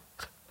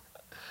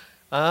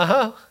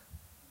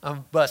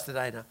 I'm busted,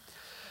 ain't I?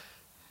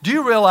 Do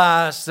you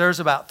realize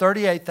there's about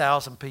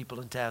 38,000 people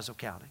in Tazewell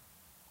County?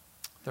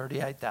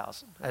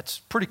 38,000. That's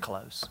pretty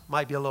close.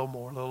 Might be a little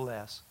more, a little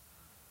less.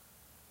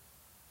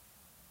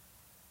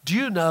 Do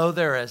you know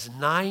there is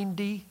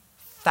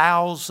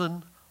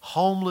 90,000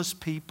 homeless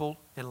people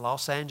in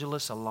Los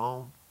Angeles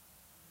alone?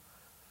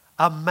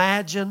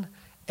 Imagine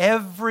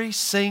every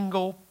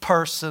single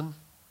person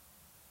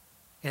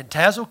in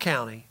Tazewell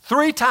County,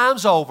 3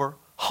 times over,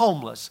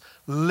 homeless,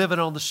 living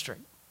on the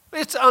street.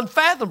 It's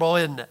unfathomable,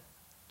 isn't it?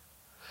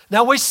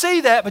 Now we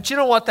see that, but you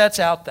know what? That's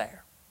out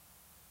there.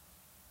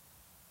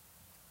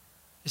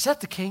 Is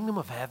that the kingdom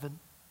of heaven?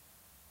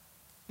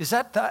 Is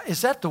that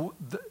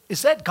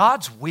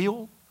God's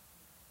will?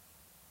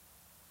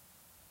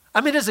 I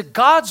mean, is it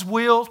God's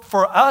will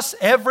for us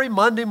every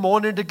Monday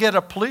morning to get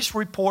a police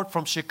report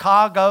from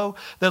Chicago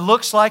that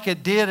looks like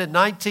it did in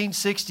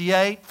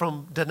 1968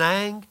 from Da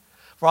Nang,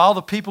 for all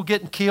the people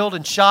getting killed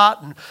and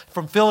shot, and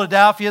from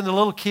Philadelphia and the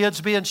little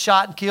kids being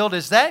shot and killed?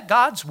 Is that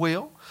God's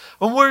will?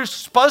 When we're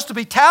supposed to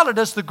be touted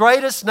as the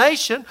greatest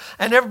nation,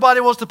 and everybody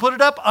wants to put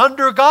it up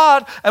under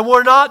God, and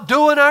we're not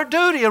doing our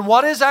duty. And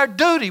what is our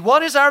duty?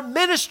 What is our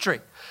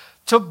ministry?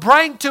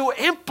 To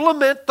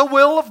implement the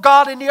will of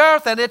God in the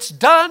earth, and it's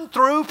done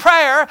through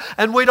prayer,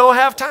 and we don't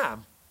have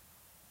time.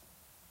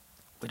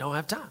 We don't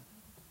have time.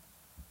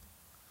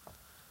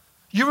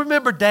 You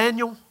remember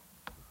Daniel?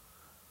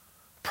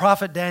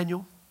 Prophet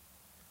Daniel?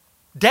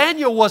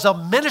 Daniel was a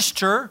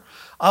minister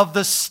of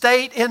the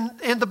state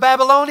in the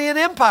Babylonian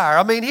Empire.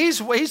 I mean, he's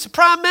the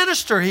prime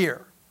minister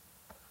here.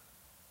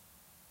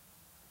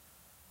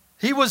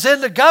 He was in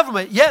the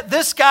government, yet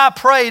this guy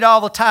prayed all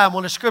the time.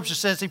 When the scripture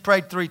says he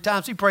prayed 3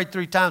 times, he prayed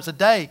 3 times a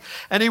day.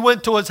 And he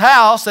went to his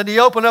house and he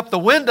opened up the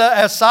window,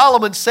 as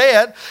Solomon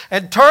said,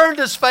 and turned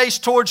his face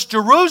towards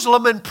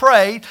Jerusalem and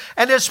prayed.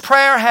 And his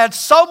prayer had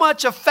so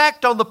much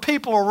effect on the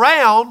people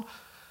around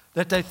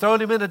that they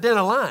thrown him in a den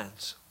of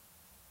lions.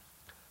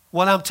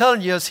 What I'm telling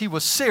you is he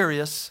was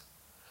serious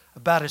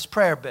about his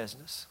prayer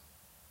business.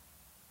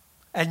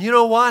 And you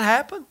know what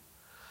happened?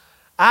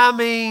 I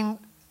mean,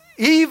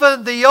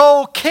 even the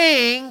old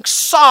king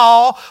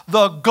saw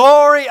the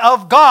glory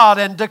of God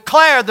and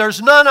declared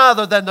there's none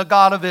other than the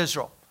God of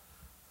Israel.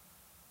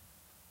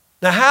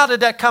 Now, how did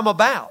that come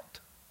about?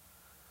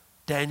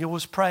 Daniel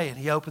was praying.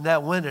 He opened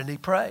that window and he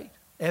prayed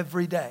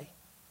every day.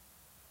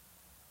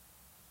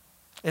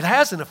 It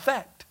has an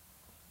effect.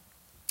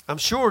 I'm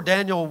sure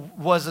Daniel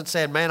wasn't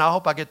saying, man, I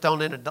hope I get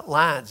thrown in a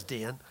lion's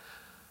den.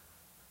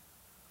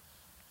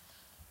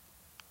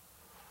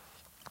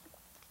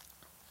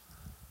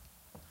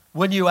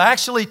 When you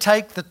actually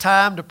take the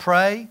time to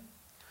pray,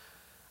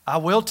 I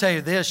will tell you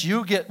this,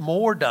 you get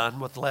more done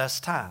with less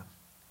time.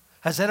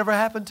 Has that ever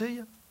happened to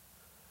you?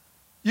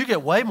 You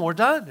get way more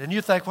done, and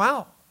you think,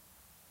 wow,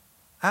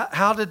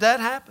 how did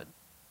that happen?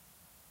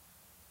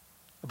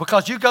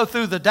 Because you go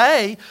through the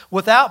day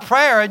without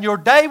prayer, and your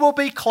day will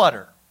be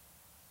clutter.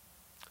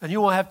 And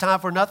you won't have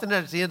time for nothing,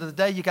 and at the end of the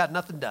day, you got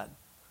nothing done.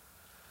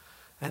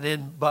 And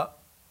then, but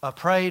a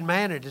praying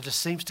man, it just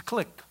seems to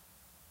click.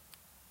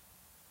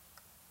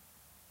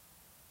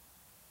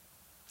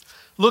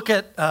 Look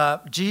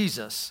at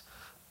Jesus.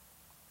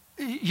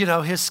 You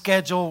know, his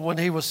schedule when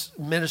he was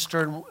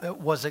ministering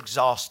was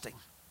exhausting.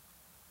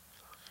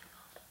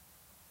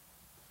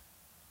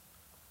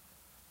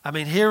 I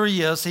mean, here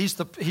he is. He's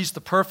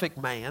the perfect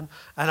man.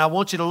 And I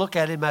want you to look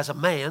at him as a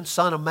man,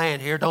 son of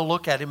man here. Don't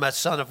look at him as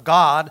son of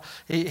God.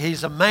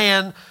 He's a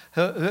man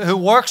who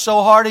works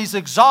so hard he's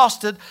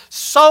exhausted.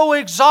 So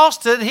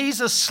exhausted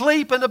he's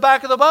asleep in the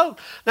back of the boat.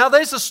 Now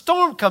there's a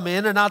storm come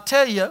in, and I'll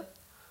tell you,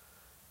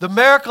 the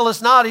miracle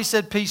is not, he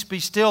said, peace be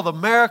still. The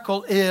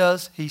miracle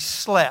is he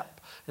slept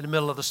in the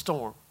middle of the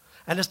storm.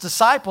 And his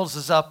disciples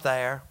is up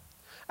there.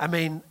 I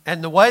mean,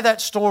 and the way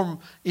that storm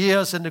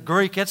is in the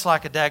Greek, it's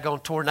like a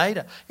daggone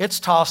tornado. It's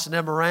tossing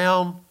them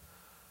around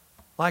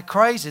like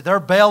crazy. They're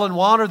bailing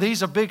water.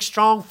 These are big,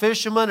 strong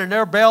fishermen, and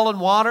they're bailing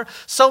water.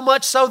 So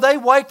much so they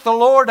wake the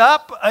Lord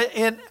up,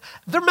 and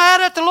they're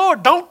mad at the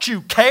Lord. Don't you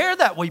care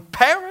that we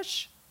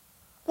perish?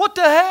 What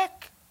the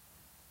heck?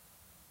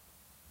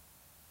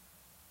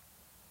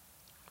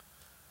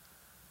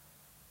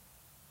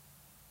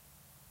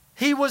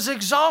 He was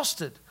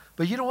exhausted.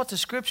 But you know what the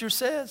scripture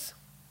says?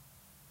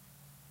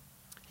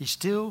 he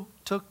still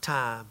took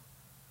time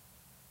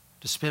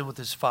to spend with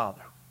his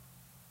Father.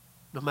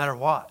 No matter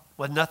what.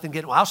 Wasn't nothing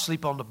getting, well, I'll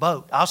sleep on the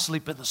boat. I'll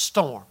sleep in the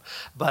storm.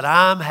 But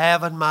I'm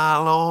having my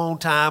alone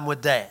time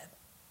with Dad.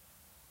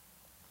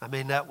 I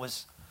mean, that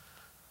was,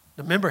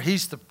 remember,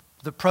 he's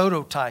the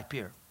prototype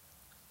here.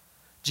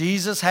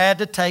 Jesus had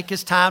to take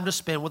his time to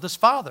spend with his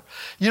Father.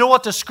 You know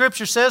what the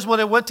Scripture says when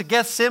he went to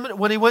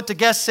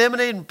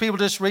Gethsemane, and people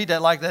just read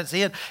that like that's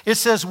the end. It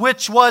says,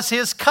 which was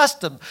his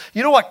custom.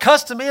 You know what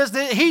custom is?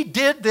 He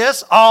did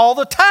this all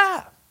the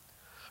time.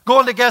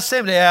 Going to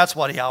Gethsemane, yeah, that's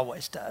what he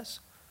always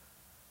does.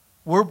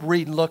 We're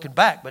reading, looking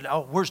back, but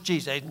oh, where's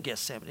Jesus? In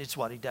Gethsemane. It's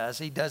what he does.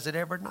 He does it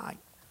every night.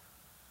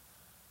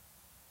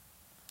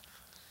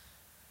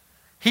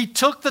 He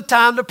took the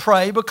time to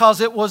pray because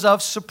it was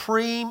of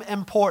supreme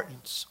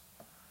importance.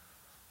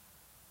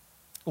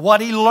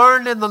 What he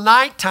learned in the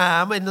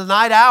nighttime, in the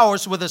night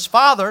hours with his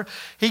Father,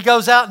 he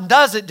goes out and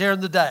does it during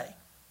the day.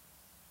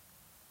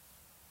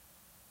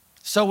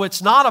 So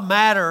it's not a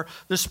matter,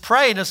 this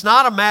praying, it's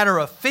not a matter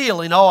of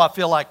feeling, oh, I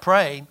feel like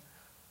praying.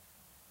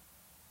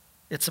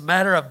 It's a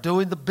matter of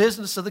doing the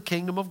business of the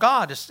kingdom of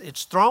God.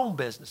 It's throne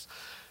business.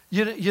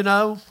 You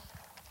know,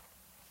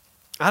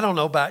 I don't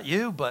know about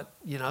you, but,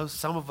 you know,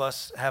 some of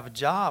us have a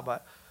job. I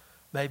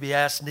maybe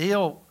ask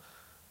Neil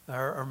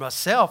or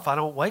myself, I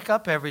don't wake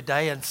up every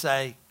day and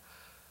say,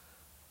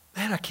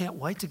 man, I can't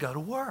wait to go to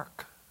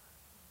work.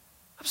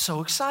 I'm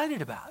so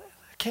excited about it.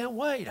 I can't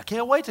wait. I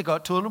can't wait to go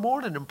at 2 in the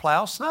morning and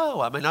plow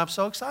snow. I mean, I'm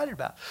so excited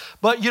about it.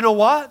 But you know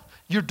what?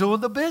 You're doing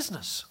the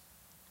business.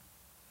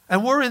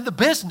 And we're in the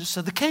business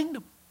of the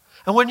kingdom.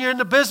 And when you're in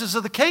the business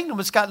of the kingdom,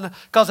 it's gotten,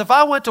 because if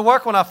I went to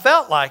work when I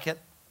felt like it,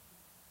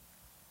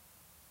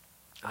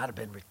 I'd have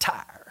been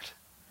retired.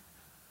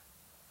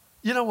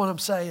 You know what I'm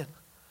saying?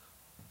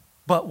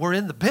 But we're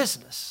in the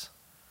business.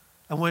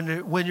 And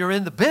when you're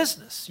in the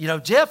business, you know,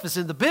 Jeff is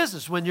in the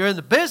business. When you're in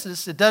the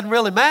business, it doesn't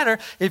really matter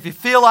if you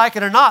feel like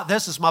it or not.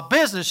 This is my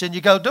business, and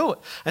you go do it.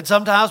 And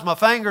sometimes my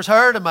fingers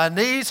hurt and my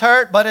knees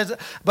hurt,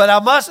 but I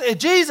must.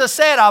 Jesus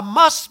said, I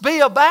must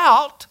be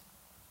about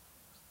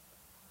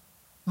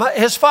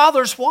his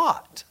Father's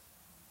what?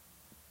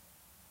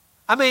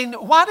 I mean,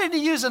 why didn't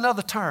he use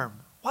another term?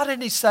 Why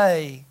didn't he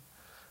say,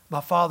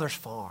 my Father's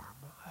farm,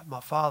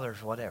 my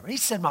Father's whatever? He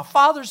said, my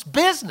Father's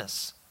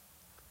business.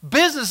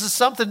 Business is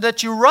something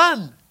that you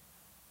run.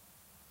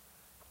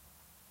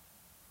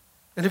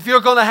 And if you're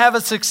going to have a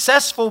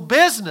successful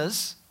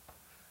business,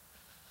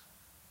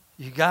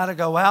 you got to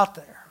go out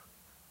there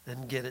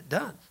and get it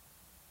done.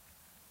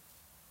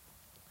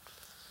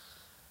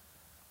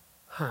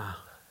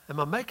 Am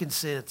I making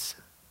sense?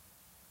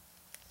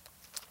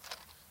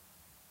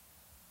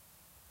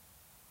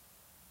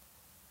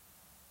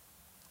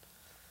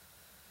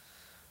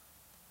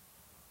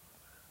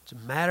 It's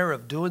a matter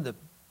of doing the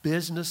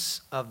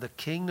business of the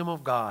kingdom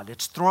of God.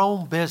 It's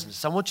throne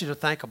business. I want you to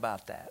think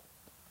about that.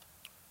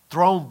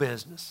 Throne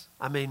business.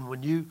 I mean,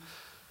 when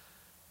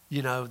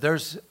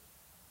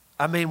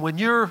when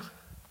you're,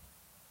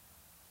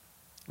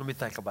 let me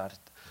think about it.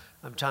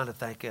 I'm trying to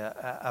think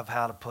of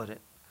how to put it.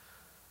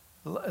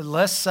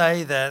 Let's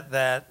say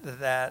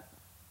that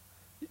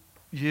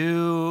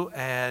you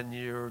and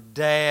your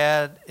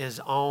dad is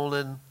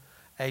owning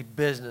a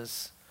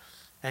business,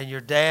 and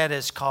your dad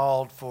has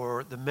called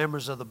for the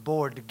members of the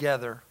board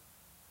together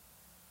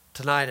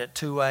tonight at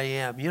 2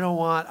 a.m. You know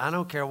what? I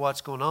don't care what's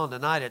going on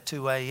tonight at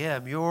 2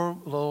 a.m. Your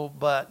little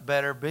butt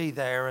better be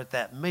there at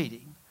that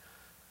meeting.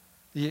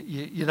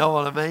 You know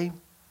what I mean?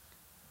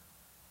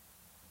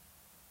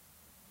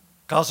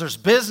 Because there's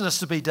business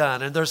to be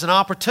done, and there's an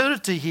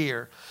opportunity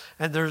here,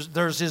 and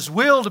there's His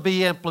will to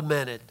be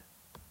implemented.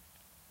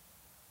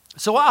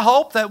 So I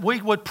hope that we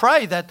would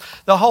pray that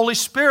the Holy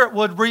Spirit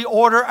would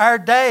reorder our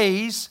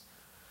days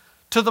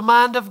to the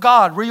mind of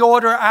God,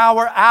 reorder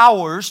our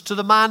hours to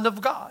the mind of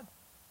God.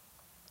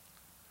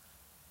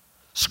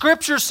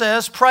 Scripture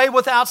says, pray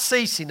without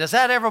ceasing. Has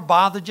that ever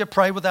bothered you,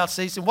 pray without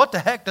ceasing? What the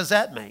heck does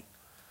that mean?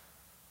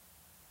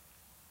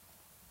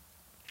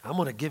 I'm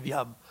going to give you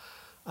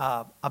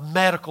a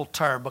medical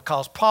term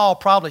because Paul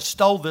probably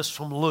stole this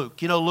from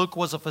Luke. You know, Luke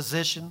was a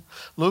physician.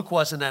 Luke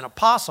wasn't an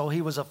apostle.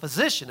 He was a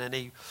physician, and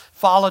he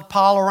followed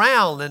Paul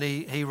around, and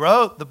he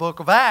wrote the book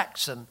of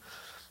Acts. And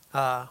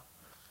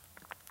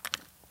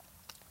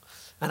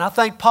I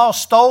think Paul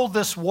stole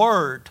this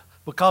word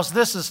because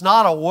this is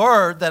not a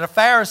word that a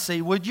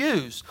Pharisee would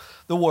use,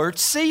 the word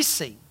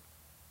ceasing.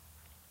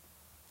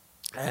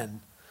 And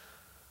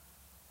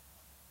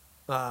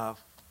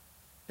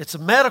it's a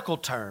medical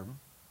term.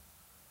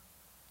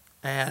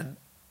 And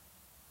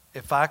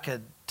if I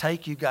could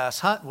take you guys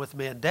hunting with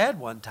me and Dad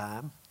one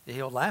time,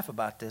 he'll laugh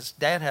about this.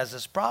 Dad has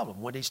this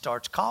problem. When he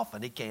starts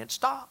coughing, he can't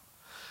stop.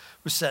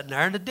 We're sitting there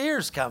and the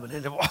deer's coming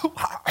and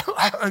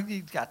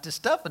he's got this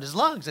stuff in his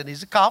lungs and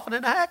he's coughing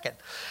and hacking.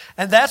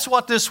 And that's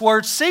what this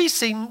word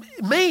ceasing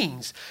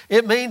means.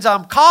 It means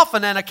I'm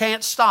coughing and I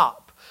can't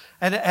stop.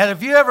 And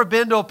have you ever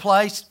been to a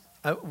place,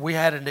 we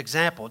had an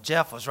example.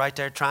 Jeff was right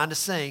there trying to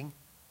sing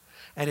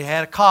and he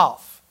had a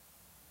cough.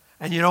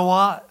 And you know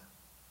what?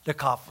 The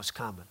cough was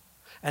coming.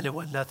 and there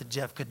wasn't nothing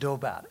Jeff could do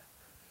about it.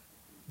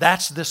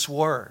 That's this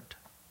word.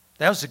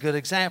 That was a good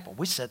example.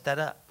 We set that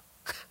up.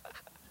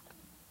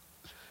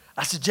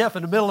 I said, Jeff,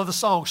 in the middle of the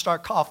song,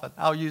 start coughing.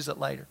 I'll use it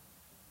later.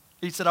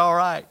 He said, all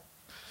right.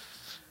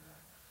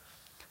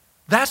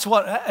 That's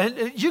what,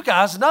 and you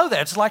guys know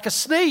that. It's like a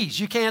sneeze.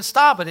 You can't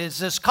stop it. It's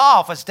this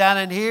cough. It's down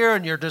in here,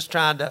 and you're just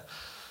trying to,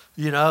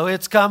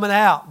 it's coming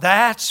out.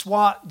 That's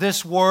what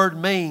this word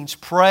means.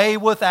 Pray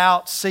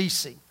without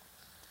ceasing.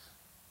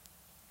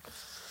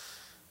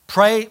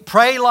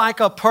 Pray like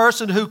a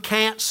person who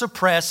can't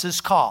suppress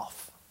his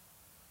cough.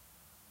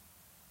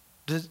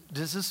 Does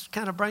this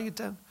kind of bring it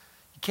down?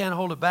 You can't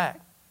hold it back.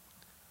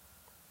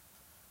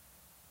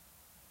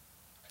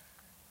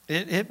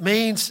 It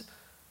means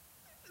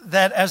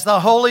that as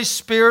the Holy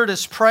Spirit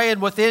is praying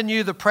within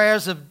you the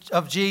prayers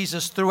of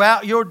Jesus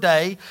throughout your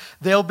day,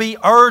 there'll be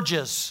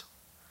urges.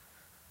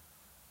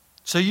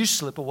 So you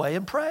slip away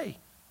and pray.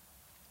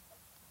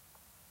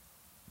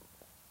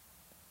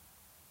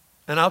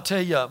 And I'll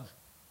tell you,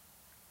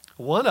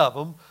 one of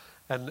them,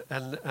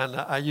 and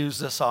I use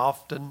this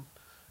often,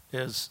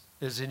 is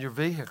in your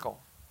vehicle.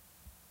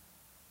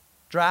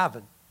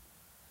 Driving.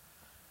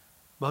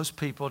 Most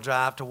people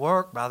drive to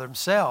work by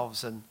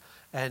themselves. And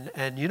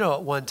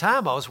at one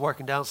time I was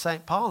working down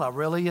St. Paul, and I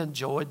really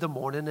enjoyed the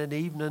morning and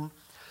evening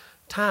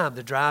time.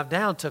 The drive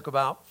down took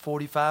about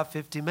 45,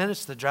 50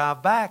 minutes. The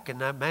drive back,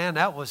 and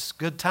that was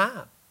good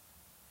time.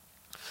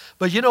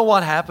 But you know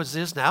what happens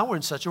is now we're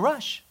in such a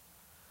rush.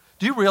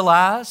 Do you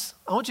realize,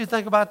 I want you to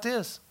think about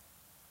this,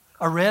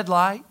 a red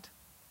light.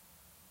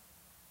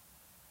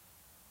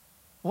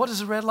 What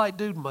does a red light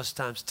do most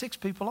times? It ticks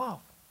people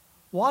off.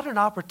 What an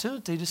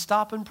opportunity to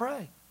stop and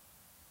pray.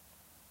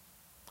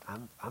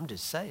 I'm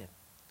just saying.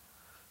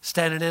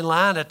 Standing in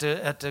line at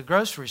the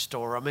grocery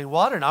store.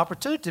 What an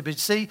opportunity. But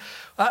see,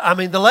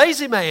 the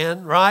lazy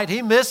man, right,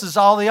 he misses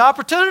all the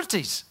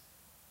opportunities,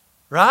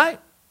 right?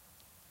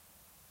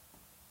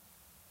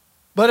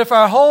 But if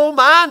our whole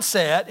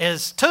mindset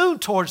is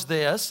tuned towards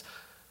this,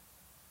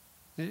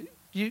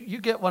 you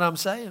get what I'm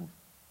saying.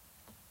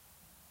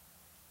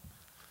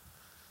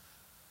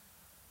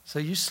 So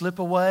you slip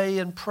away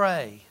and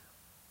pray.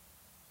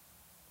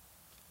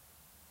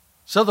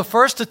 So the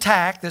first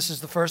attack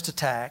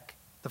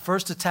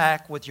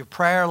with your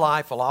prayer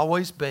life will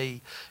always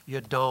be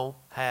you don't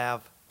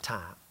have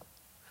time.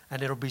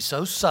 And it'll be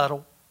so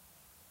subtle,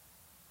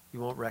 you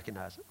won't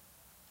recognize it.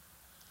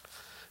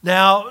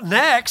 Now,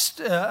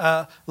 next,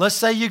 let's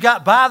say you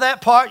got by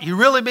that part, you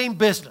really mean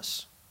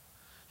business.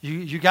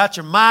 You got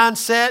your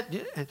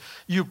mindset,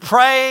 you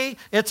pray,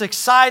 it's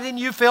exciting,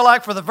 you feel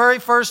like for the very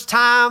first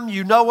time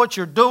you know what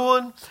you're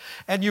doing,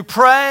 and you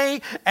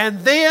pray, and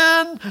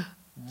then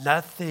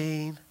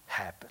nothing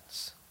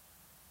happens.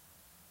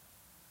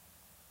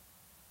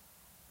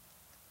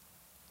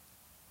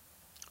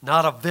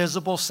 Not a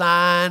visible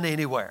sign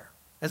anywhere.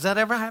 Has that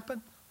ever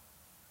happened?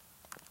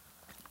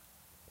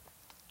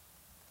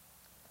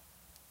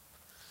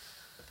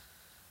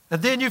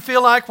 And then you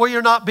feel like,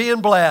 you're not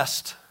being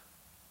blessed.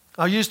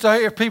 I used to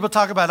hear people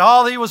talk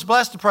about, he was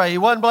blessed to pray. He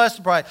wasn't blessed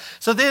to pray.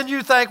 So then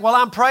you think,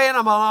 I'm praying,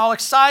 I'm all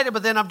excited,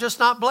 but then I'm just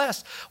not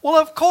blessed. Well,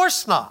 of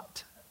course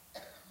not.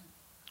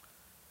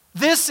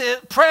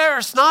 Prayer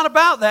is not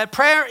about that.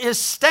 Prayer is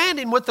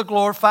standing with the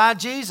glorified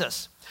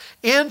Jesus,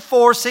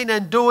 enforcing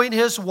and doing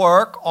His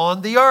work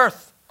on the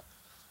earth.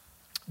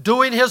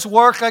 Doing His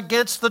work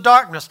against the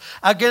darkness,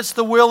 against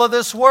the will of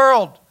this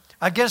world,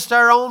 against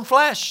our own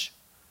flesh.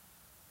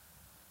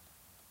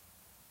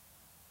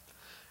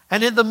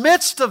 And in the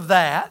midst of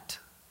that,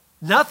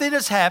 nothing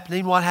is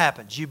happening. What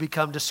happens? You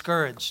become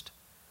discouraged.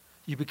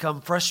 You become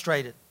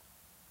frustrated.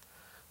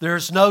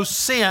 There's no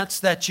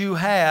sense that you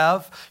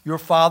have your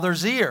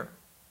Father's ear.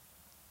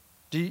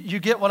 Do you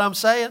get what I'm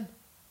saying?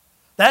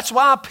 That's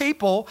why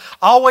people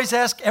always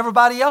ask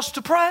everybody else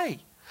to pray.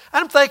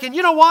 And I'm thinking,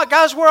 you know what,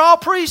 guys? We're all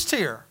priests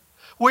here.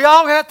 We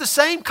all have the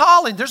same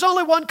calling. There's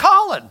only one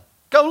calling.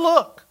 Go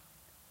look.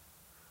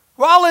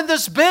 We're all in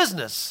this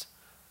business.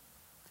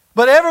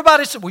 But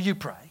everybody said, you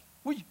pray.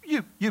 Well,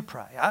 you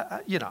pray.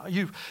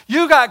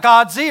 You got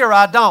God's ear,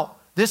 I don't.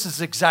 This is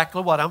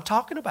exactly what I'm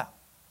talking about.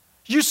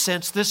 You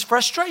sense this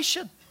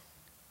frustration.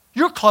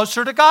 You're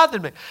closer to God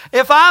than me.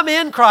 If I'm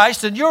in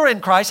Christ and you're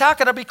in Christ, how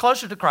can I be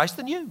closer to Christ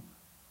than you?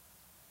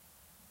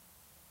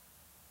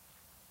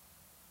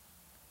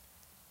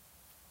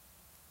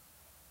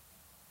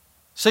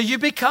 So you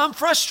become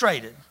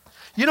frustrated.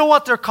 You know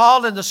what they're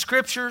called in the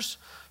Scriptures?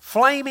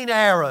 Flaming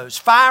arrows,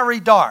 fiery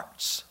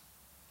darts.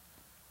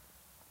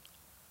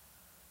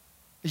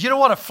 You know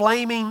what a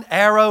flaming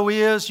arrow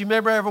is? You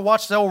remember ever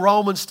watched the old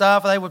Roman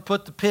stuff? They would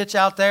put the pitch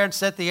out there and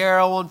set the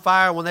arrow on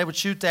fire. When they would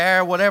shoot the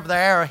arrow, whatever the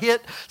arrow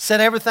hit,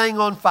 set everything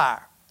on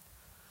fire.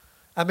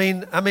 I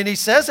mean, he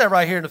says that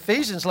right here in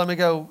Ephesians. Let me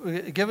go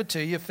give it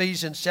to you.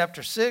 Ephesians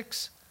chapter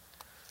 6.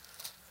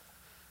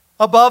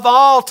 Above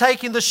all,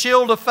 taking the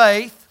shield of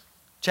faith,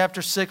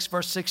 chapter 6,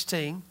 verse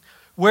 16,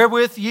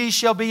 wherewith ye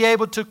shall be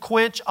able to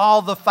quench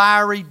all the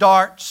fiery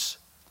darts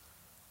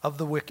of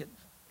the wicked.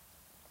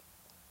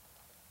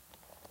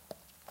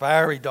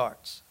 Fiery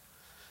darts.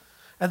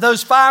 And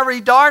those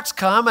fiery darts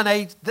come, and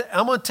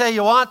I'm going to tell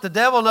you what, the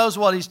devil knows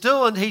what he's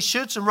doing. He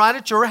shoots them right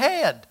at your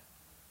head.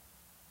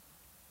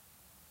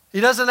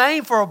 He doesn't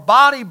aim for a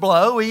body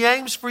blow. He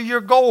aims for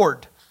your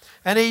gourd.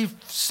 And he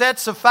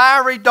sets a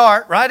fiery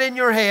dart right in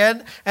your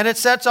head, and it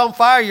sets on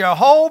fire your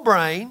whole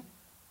brain.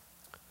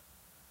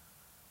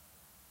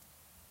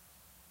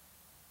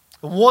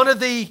 One of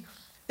the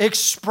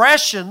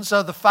expressions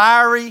of the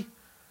fiery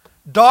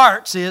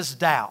darts is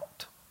doubt.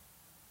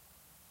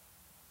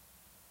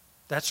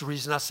 That's the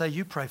reason I say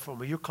you pray for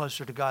me. You're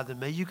closer to God than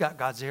me. You got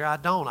God's ear. I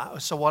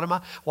don't. So what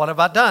have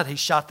I done? He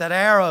shot that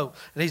arrow,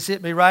 and he's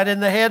hit me right in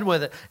the head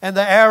with it. And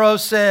the arrow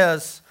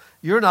says,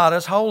 you're not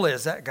as holy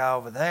as that guy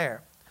over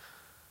there.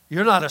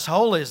 You're not as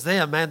holy as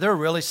them. Man, they're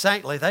really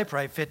saintly. They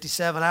pray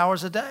 57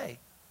 hours a day.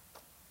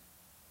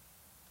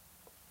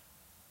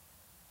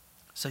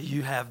 So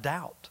you have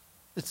doubt.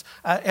 It's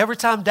every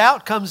time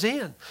doubt comes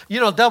in. You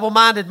know,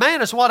 double-minded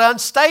man is what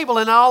unstable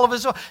in all of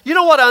his. You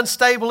know what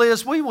unstable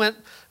is? We went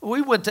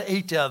to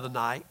eat the other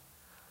night,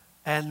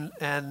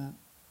 and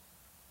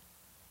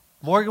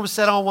Morgan was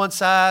sitting on one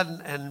side,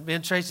 and me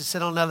and Tracy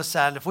sit on the other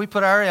side. And if we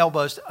put our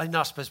elbows, you're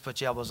not supposed to put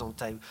your elbows on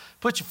the table.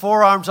 Put your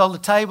forearms on the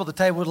table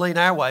would lean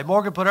our way.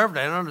 Morgan put her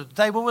down on the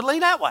table would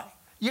lean that way.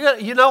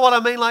 You know what I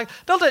mean? Like,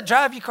 don't that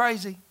drive you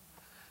crazy?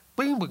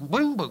 Boom, boom,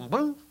 boom, boom,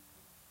 boom.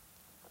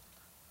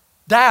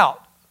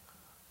 Doubt.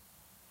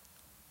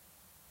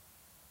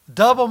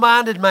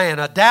 Double-minded man,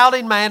 a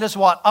doubting man is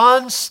what?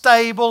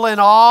 Unstable in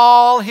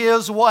all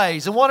his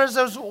ways. And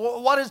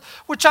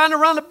we're trying to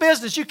run a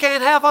business. You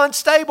can't have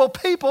unstable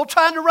people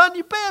trying to run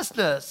your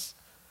business.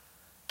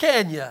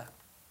 Can you?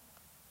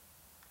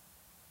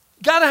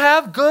 Got to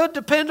have good,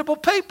 dependable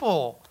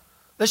people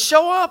that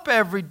show up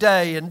every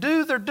day and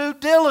do their due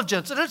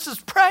diligence. And this is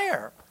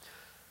prayer.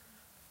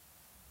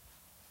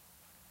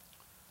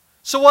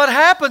 So what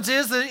happens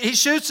is that he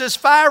shoots this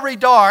fiery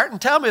dart, and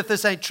tell me if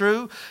this ain't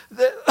true,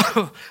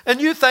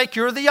 and you think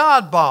you're the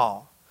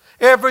oddball.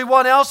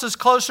 Everyone else is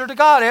closer to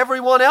God.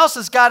 Everyone else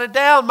has got it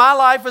down. My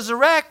life is a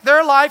wreck.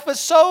 Their life is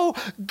so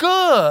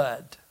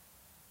good.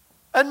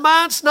 And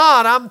mine's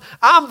not.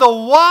 I'm the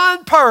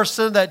one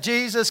person that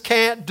Jesus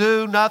can't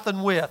do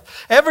nothing with.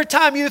 Every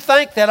time you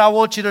think that, I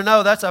want you to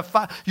know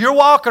you're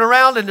walking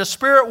around in the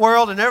spirit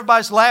world and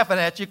everybody's laughing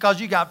at you because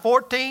you got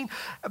 14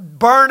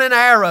 burning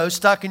arrows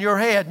stuck in your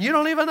head and you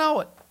don't even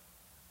know it.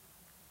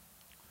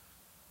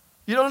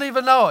 You don't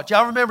even know it.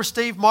 Y'all remember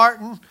Steve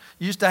Martin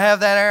used to have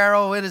that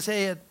arrow in his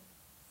head?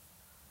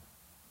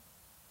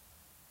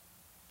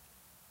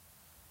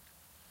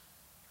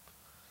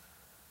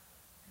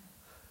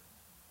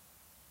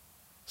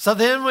 So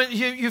then when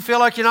you feel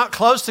like you're not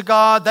close to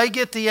God, they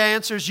get the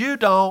answers, you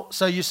don't,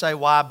 so you say,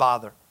 why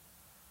bother?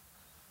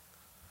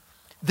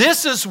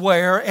 This is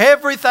where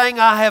everything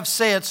I have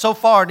said so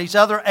far in these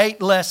other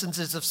 8 lessons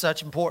is of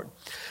such importance.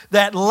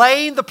 That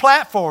laying the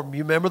platform,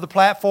 you remember the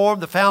platform,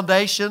 the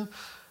foundation,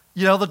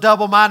 you know, the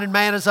double-minded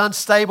man is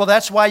unstable.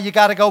 That's why you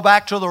got to go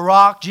back to the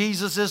rock.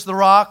 Jesus is the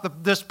rock,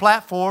 this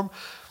platform,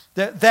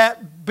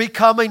 that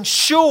becoming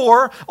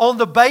sure on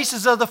the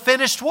basis of the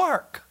finished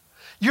work.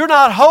 You're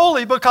not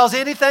holy because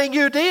anything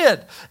you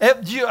did. I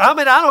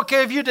don't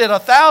care if you did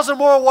 1,000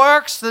 more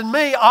works than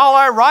me. All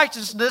our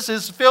righteousness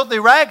is filthy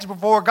rags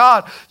before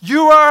God.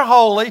 You are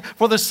holy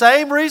for the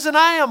same reason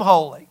I am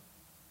holy.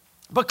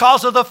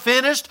 Because of the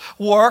finished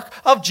work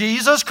of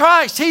Jesus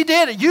Christ. He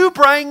did it. You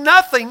bring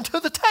nothing to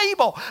the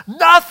table.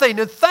 Nothing.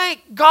 And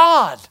thank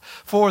God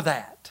for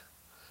that.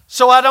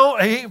 So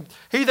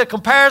he that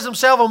compares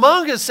himself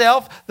among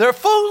himself, they're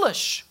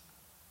foolish.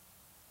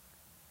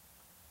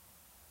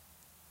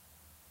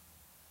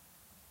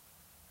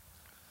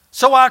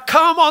 So I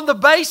come on the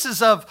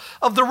basis of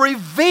the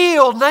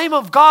revealed name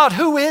of God.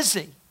 Who is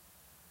He?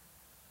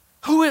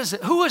 Who is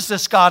it? Who is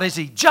this God? Is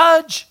He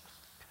judge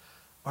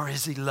or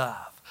is He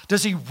love?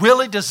 Does He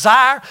really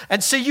desire?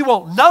 And see, you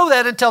won't know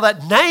that until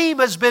that name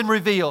has been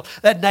revealed.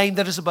 That name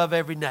that is above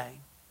every name.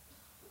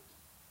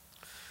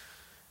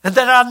 And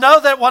that I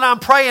know that when I'm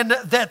praying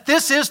that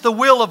this is the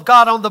will of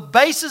God on the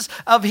basis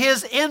of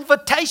His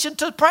invitation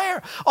to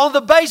prayer. On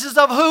the basis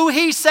of who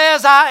He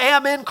says I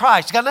am in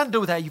Christ. It's got nothing to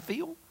do with how you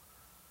feel.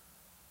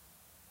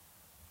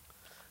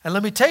 And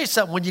let me tell you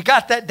something, when you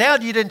got that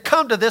down, you didn't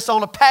come to this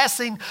on a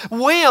passing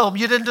whim.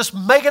 You didn't just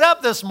make it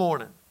up this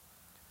morning.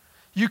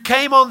 You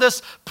came on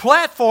this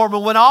platform,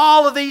 and when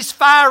all of these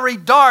fiery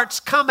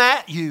darts come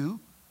at you,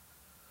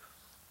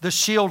 the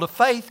shield of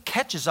faith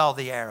catches all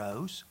the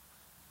arrows.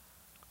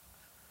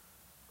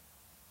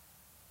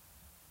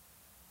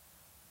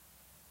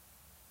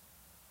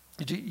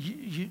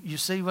 You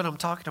see what I'm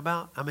talking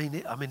about? I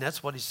mean,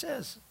 that's what he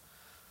says.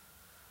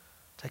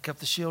 Take up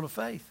the shield of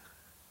faith.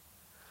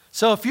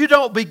 So if you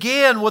don't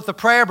begin with the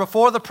prayer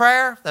before the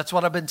prayer, that's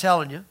what I've been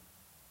telling you.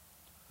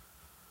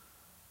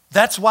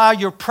 That's why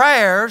your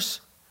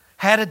prayers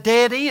had a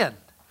dead end.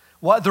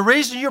 The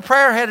reason your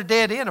prayer had a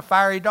dead end, a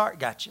fiery dart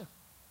got you.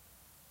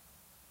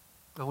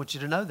 I want you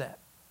to know that.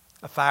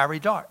 A fiery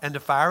dart. And the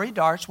fiery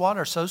darts, what,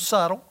 are so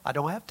subtle. I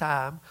don't have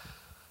time.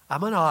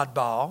 I'm an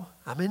oddball.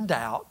 I'm in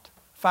doubt.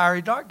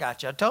 Fiery dart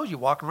got you. I told you,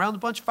 walking around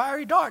with a bunch of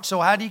fiery darts.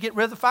 So how do you get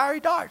rid of the fiery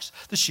darts?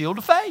 The shield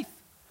of faith.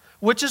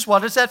 Which is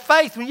what is that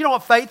faith? When you know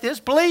what faith is,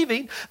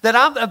 believing that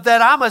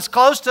I'm as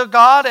close to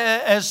God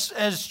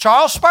as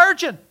Charles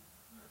Spurgeon,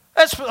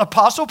 as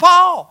Apostle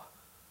Paul.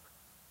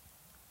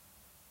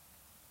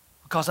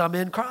 Because I'm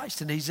in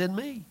Christ and He's in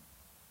me.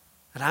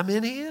 And I'm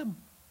in Him.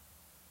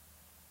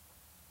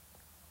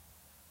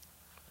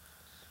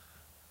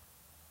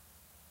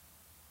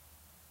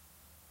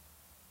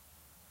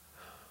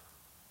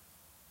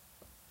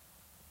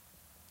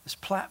 This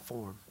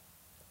platform.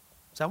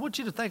 So I want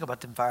you to think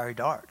about them fiery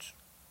darts.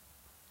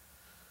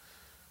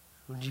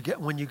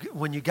 When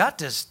you got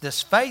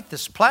this faith,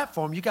 this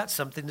platform, you got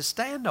something to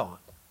stand on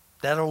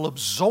that'll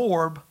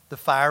absorb the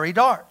fiery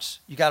darts.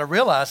 You got to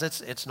realize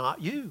it's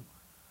not you.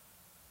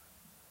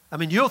 I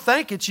mean, you'll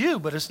think it's you,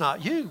 but it's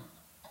not you.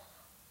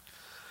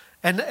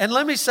 And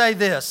let me say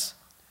this.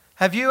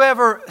 Have you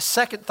ever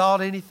second thought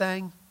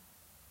anything?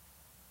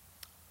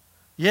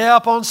 Yeah,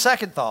 upon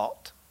second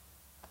thought.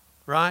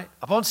 Right?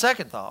 Upon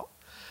second thought.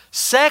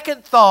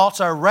 Second thoughts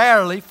are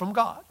rarely from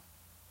God.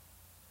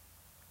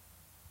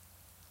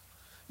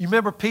 You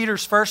remember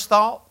Peter's first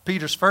thought?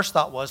 Peter's first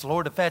thought was,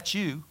 Lord, if that's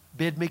you,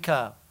 bid me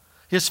come.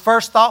 His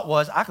first thought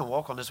was, I can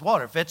walk on this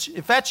water.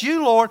 If that's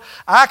you, Lord,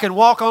 I can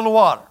walk on the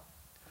water.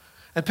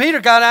 And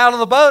Peter got out of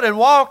the boat and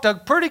walked a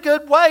pretty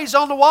good ways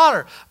on the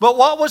water. But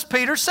what was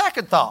Peter's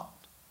second thought?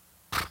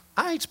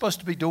 I ain't supposed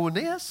to be doing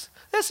this.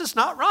 This is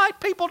not right.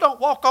 People don't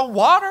walk on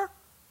water.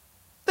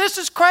 This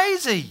is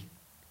crazy.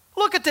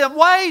 Look at them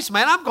waves,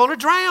 man. I'm going to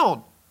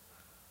drown.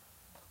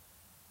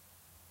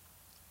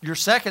 Your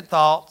second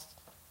thought,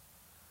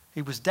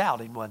 he was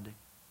doubting, wasn't he?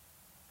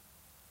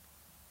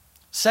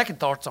 Second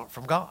thoughts aren't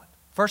from God.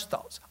 First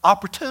thoughts,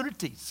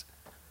 opportunities.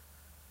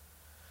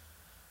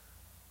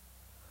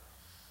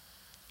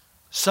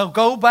 So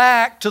go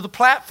back to the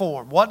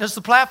platform. What does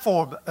the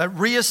platform?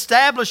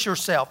 Reestablish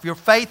yourself. Your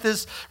faith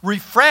is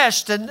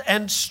refreshed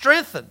and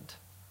strengthened.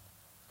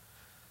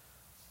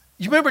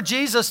 You remember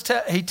Jesus,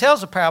 he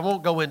tells a parable. I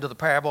won't go into the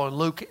parable in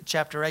Luke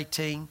chapter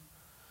 18.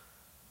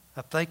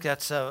 I think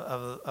that's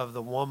of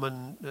the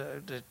woman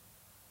that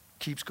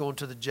keeps going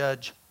to the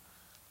judge.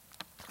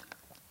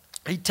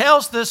 He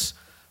tells this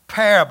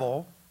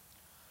parable,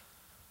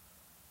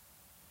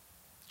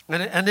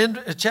 and in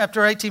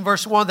chapter 18,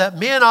 verse 1, that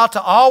men ought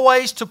to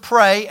always to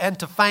pray and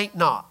to faint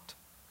not,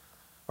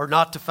 or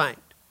not to faint.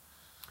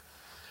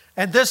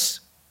 And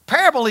this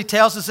parable he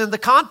tells us in the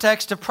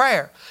context of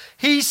prayer.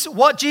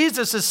 What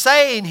Jesus is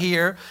saying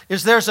here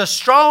is there's a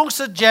strong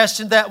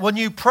suggestion that when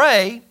you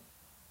pray,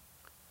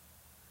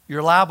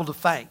 you're liable to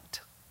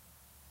faint.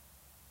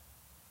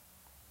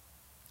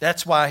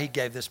 That's why he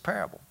gave this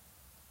parable.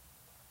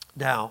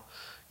 Now,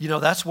 you know,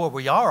 that's where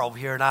we are over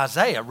here in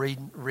Isaiah,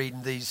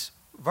 reading these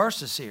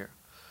verses here.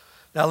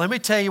 Now, let me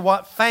tell you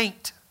what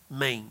faint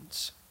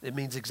means. It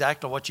means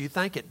exactly what you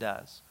think it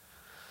does.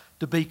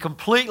 To be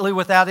completely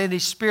without any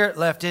spirit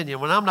left in you.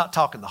 When I'm not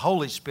talking the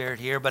Holy Spirit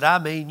here, but I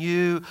mean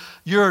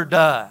you're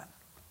done.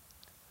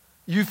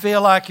 You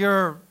feel like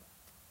you're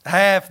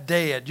half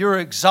dead. You're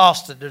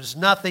exhausted. There's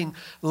nothing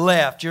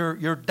left.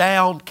 You're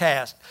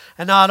downcast.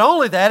 And not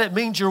only that, it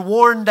means you're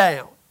worn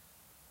down.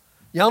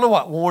 Y'all know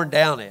what worn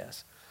down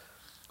is.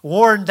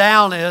 Worn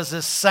down is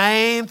the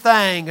same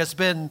thing that's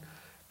been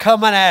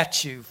coming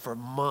at you for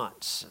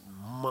months and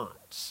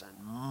months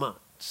and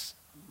months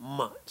and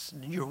months.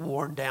 And you're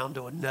worn down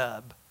to a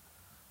nub.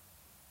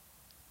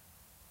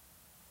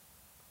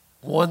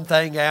 One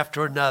thing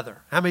after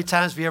another. How many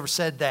times have you ever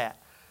said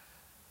that?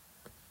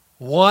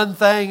 One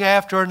thing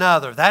after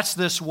another. That's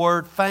this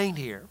word faint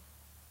here.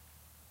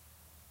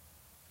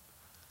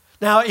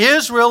 Now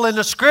Israel in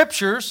the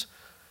scriptures,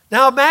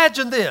 now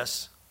imagine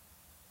this.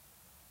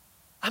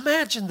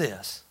 Imagine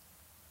this.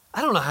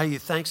 I don't know how you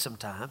think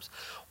sometimes.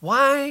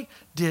 Why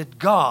did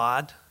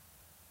God,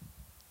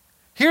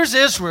 here's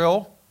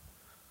Israel,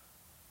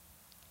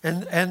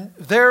 and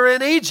they're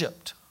in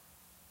Egypt.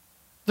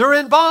 They're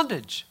in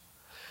bondage.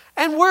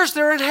 And where's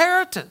their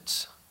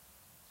inheritance?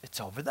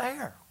 It's over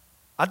there.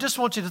 I just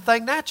want you to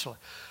think naturally.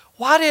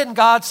 Why didn't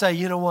God say,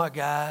 you know what,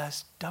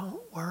 guys,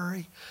 don't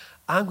worry.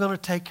 I'm going to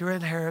take your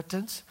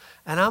inheritance,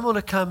 and I'm going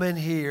to come in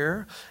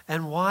here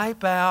and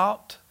wipe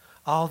out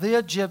all the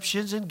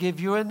Egyptians and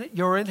give you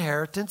your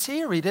inheritance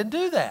here. He didn't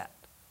do that.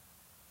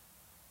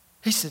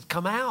 He said,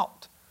 come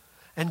out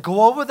and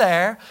go over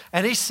there.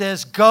 And he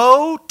says,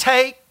 go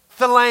take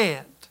the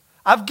land.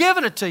 I've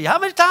given it to you. How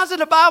many times in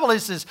the Bible he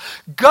says,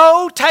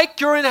 go take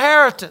your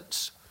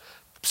inheritance?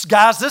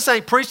 Guys, this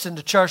ain't preaching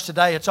to church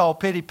today. It's all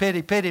pity,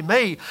 pity, pity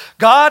me.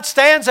 God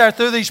stands there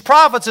through these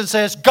prophets and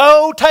says,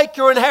 go take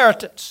your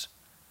inheritance.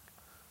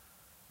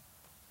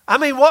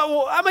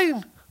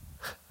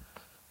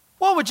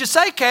 What would you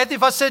say, Kathy,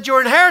 if I said your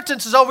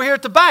inheritance is over here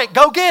at the bank?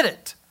 Go get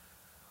it.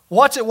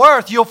 What's it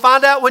worth? You'll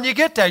find out when you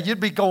get there. You'd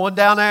be going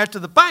down there to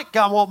the bank.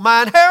 I want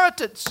my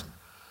inheritance.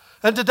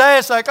 And today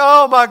it's like,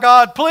 oh my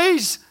God,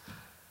 please.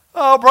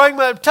 Oh,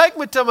 take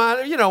me to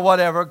my,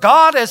 whatever.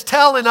 God is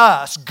telling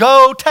us,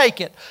 go take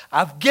it.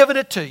 I've given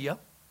it to you.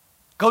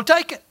 Go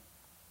take it.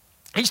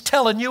 He's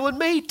telling you and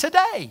me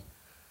today.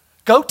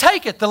 Go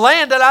take it. The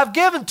land that I've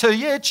given to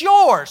you, it's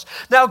yours.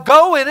 Now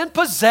go in and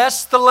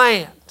possess the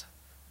land.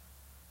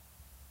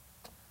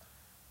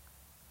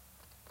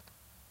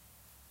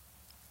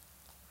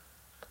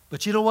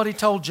 But you know what he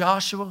told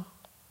Joshua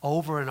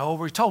over and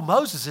over? He told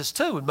Moses this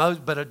too,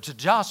 but to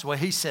Joshua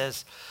he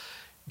says,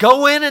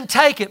 go in and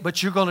take it,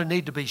 but you're going to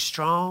need to be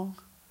strong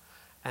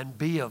and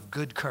be of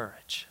good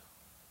courage.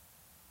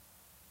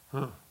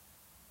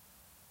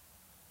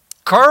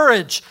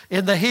 Courage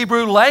in the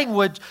Hebrew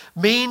language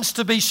means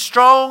to be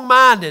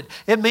strong-minded.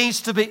 It means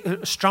to be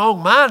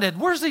strong-minded.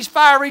 Where's these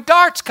fiery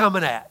darts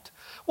coming at?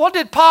 What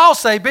did Paul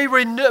say? Be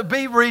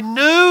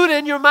renewed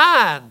in your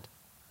mind.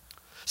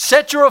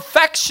 Set your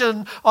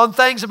affection on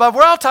things above.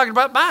 We're all talking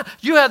about mind.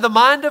 You have the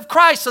mind of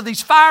Christ. So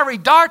these fiery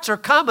darts are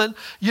coming.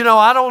 You know,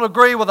 I don't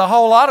agree with a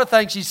whole lot of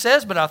things he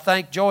says, but I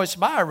think Joyce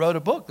Meyer wrote a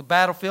book, The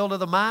Battlefield of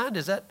the Mind.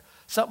 Is that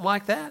something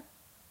like that?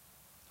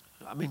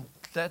 I mean,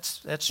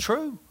 that's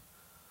true.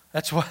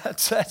 That's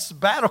the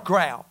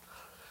battleground.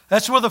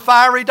 That's where the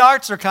fiery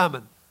darts are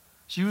coming.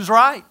 She was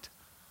right.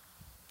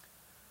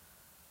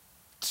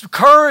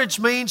 Courage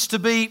means to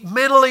be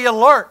mentally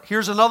alert.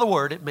 Here's another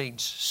word. It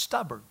means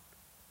stubborn.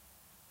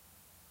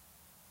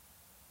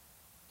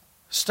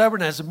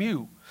 Stubborn as a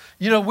mule.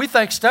 You know, we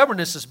think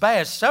stubbornness is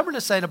bad.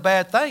 Stubbornness ain't a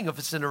bad thing if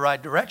it's in the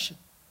right direction.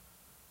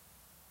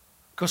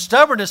 Because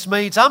stubbornness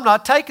means I'm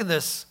not taking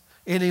this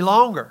any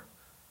longer.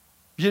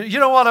 You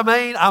know what I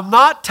mean? I'm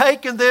not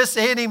taking this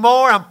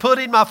anymore. I'm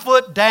putting my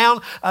foot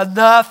down.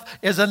 Enough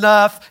is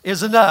enough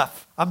is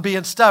enough. I'm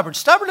being stubborn.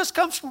 Stubbornness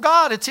comes from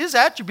God. It's His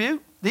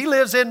attribute. He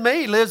lives in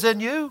me. He lives in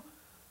you.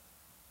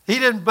 He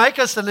didn't make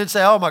us and then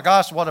say, oh my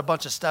gosh, what a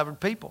bunch of stubborn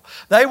people.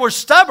 They were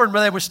stubborn,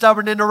 but they were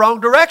stubborn in the wrong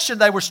direction.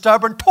 They were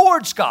stubborn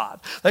towards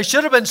God. They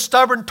should have been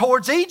stubborn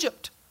towards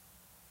Egypt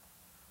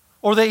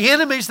or the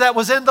enemies that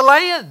was in the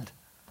land.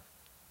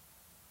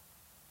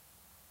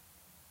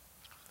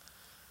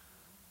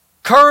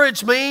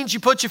 Courage means you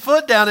put your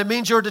foot down. It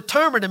means you're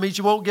determined. It means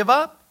you won't give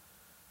up.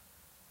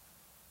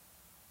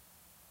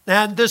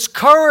 And this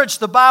courage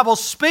the Bible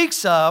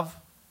speaks of,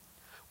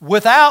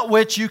 without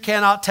which you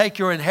cannot take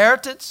your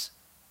inheritance,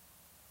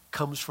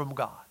 comes from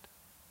God.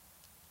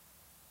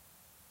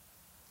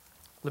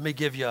 Let me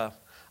give you a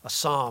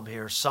psalm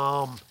here.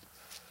 Psalm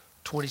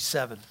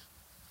 27.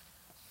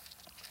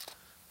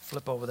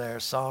 Flip over there.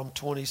 Psalm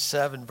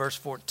 27, verse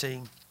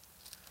 14.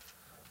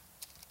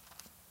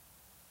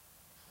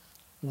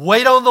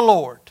 Wait on the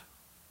Lord.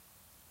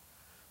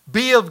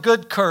 Be of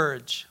good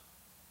courage,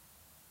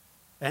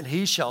 and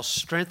He shall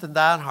strengthen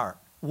thine heart.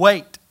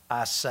 Wait,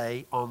 I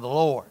say, on the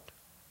Lord.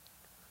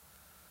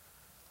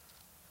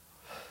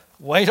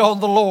 Wait on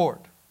the Lord.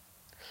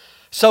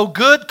 So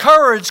good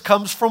courage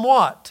comes from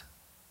what?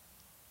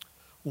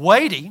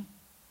 Waiting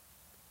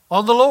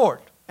on the Lord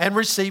and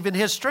receiving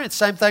His strength.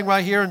 Same thing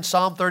right here in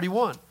Psalm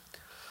 31.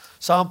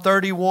 Psalm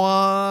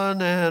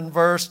 31 and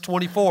verse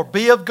 24.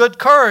 Be of good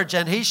courage,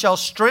 and He shall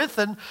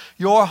strengthen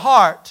your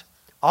heart,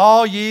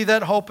 all ye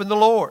that hope in the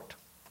Lord.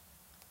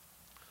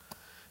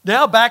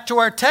 Now back to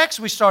our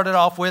text we started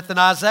off with in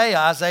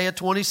Isaiah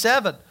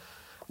 27.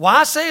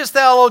 Why sayest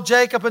thou, O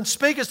Jacob, and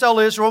speakest, O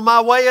Israel,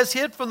 my way is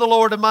hid from the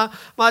Lord, and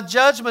my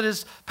judgment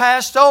is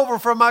passed over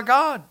from my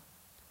God?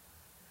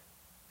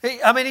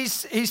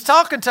 He's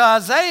talking to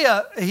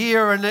Isaiah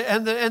here and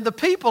the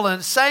people,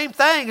 and the same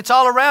thing. It's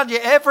all around you.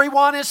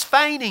 Everyone is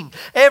fainting.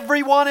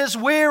 Everyone is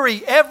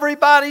weary.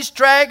 Everybody's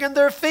dragging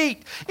their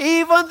feet.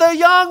 Even the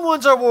young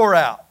ones are wore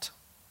out.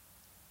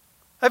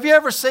 Have you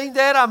ever seen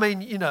that? I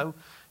mean, you know,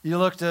 you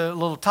look at a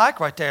little tyke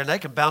right there, and they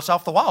can bounce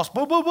off the walls.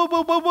 Boom, boom, boom,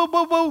 boom, boom, boom,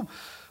 boom, boom.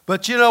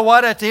 But you know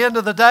what? At the end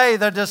of the day,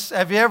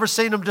 have you ever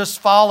seen them just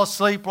fall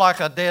asleep like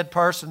a dead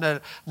person?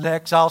 Their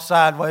neck's all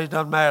sideways,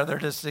 doesn't matter. They're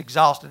just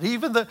exhausted.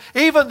 Even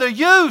the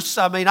youths,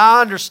 I mean, I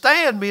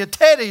understand. Me and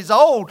Teddy's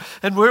old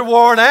and we're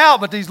worn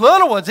out, but these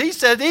little ones, he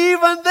said,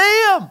 even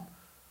them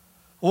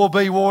will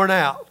be worn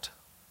out.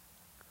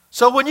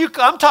 So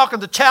I'm talking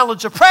the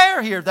challenge of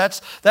prayer here.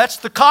 That's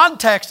the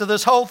context of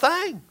this whole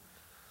thing.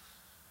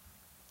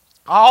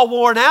 All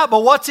worn out.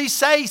 But what's he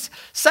say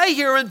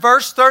here in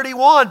verse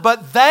 31?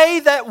 But they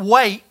that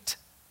wait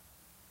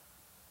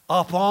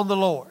upon the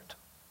Lord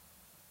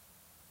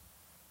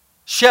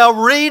shall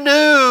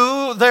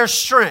renew their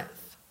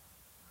strength.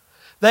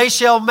 They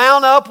shall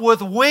mount up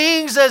with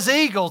wings as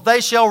eagles. They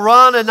shall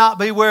run and not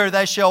be weary.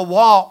 They shall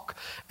walk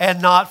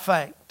and not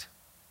faint.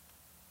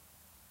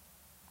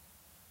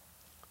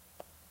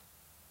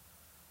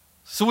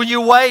 So when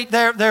you wait,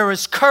 there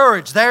is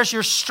courage. There's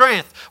your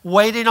strength,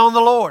 waiting on the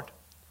Lord.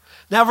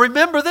 Now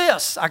remember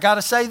this, I got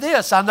to say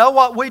this. I know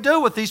what we do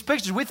with these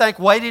pictures. We think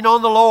waiting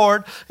on the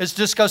Lord is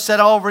just go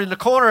sit over in the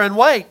corner and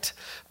wait.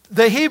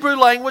 The Hebrew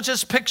language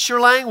is picture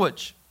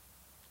language.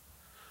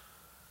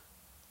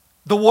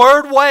 The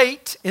word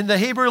wait in the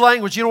Hebrew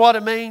language, you know what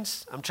it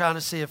means? I'm trying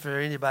to see if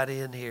there's anybody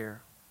in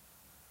here.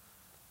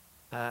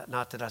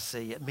 Not that I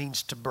see. It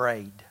means to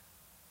braid.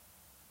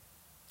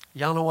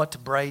 Y'all know what to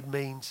braid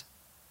means?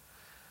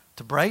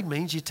 To braid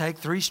means you take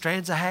 3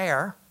 strands of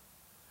hair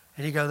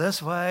And you go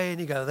this way, and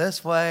you go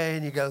this way,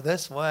 and you go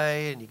this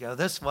way, and you go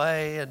this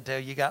way until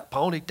you got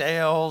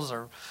ponytails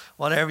or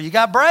whatever. You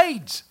got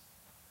braids.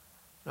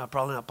 No,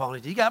 probably not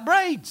ponytails. You got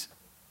braids.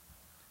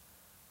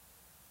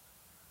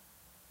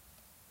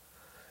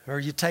 Or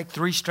you take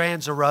 3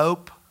 strands of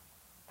rope,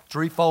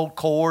 3-fold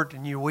cord,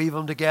 and you weave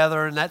them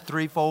together, and that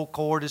 3-fold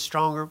cord is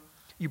stronger.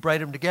 You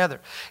braid them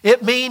together.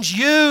 It means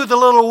you, the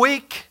little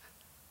weak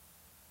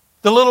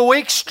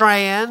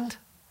strand,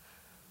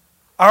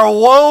 are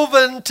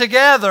woven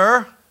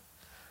together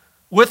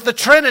with the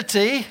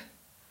Trinity,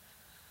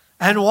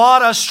 and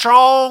what a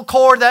strong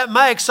cord that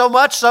makes, so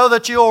much so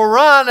that you'll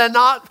run and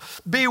not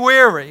be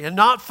weary and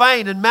not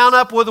faint and mount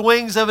up with the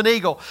wings of an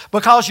eagle,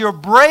 because you're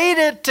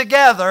braided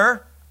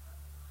together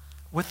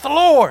with the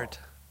Lord.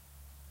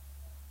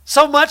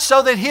 So much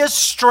so that His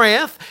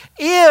strength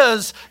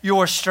is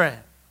your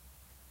strength.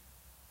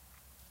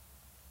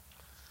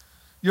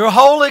 Your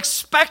whole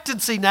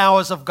expectancy now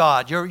is of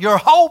God. Your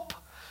hope,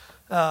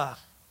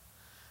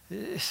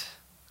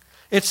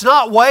 it's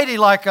not waiting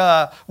like,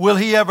 will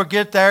He ever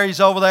get there? He's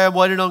over there and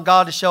waiting on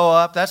God to show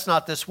up. That's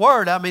not this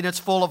word. I mean, it's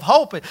full of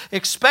hope,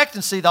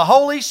 expectancy. The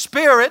Holy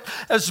Spirit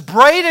has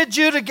braided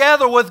you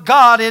together with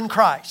God in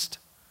Christ.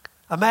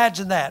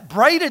 Imagine that.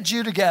 Braided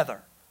you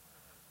together.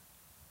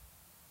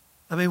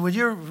 I mean, when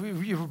you're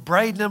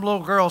braiding them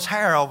little girls'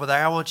 hair over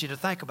there, I want you to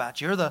think about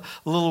it. You're the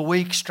little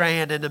weak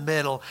strand in the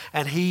middle,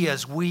 and He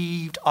has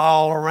weaved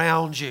all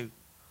around you.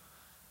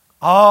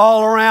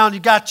 All around you,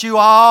 got you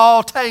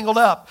all tangled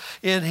up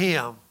in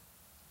Him.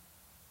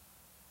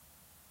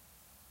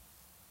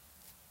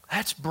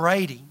 That's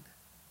braiding.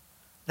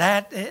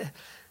 That,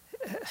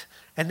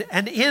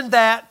 and in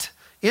that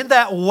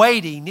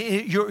waiting,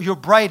 you're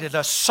braided.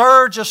 A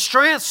surge of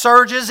strength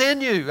surges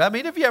in you. I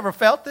mean, have you ever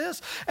felt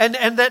this? And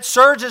that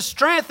surge of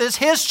strength is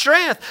His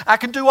strength. I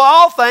can do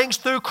all things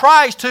through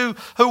Christ who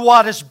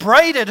what is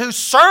braided, who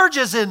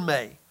surges in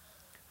me.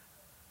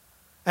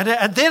 And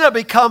then I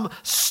become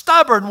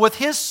stubborn with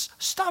His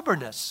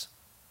stubbornness.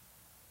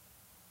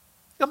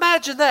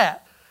 Imagine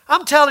that.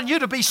 I'm telling you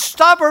to be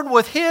stubborn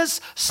with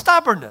His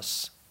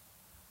stubbornness.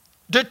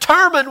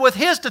 Determined with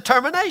His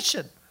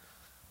determination.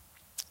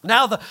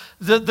 Now,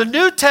 the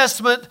New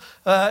Testament,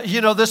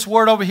 this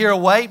word over here,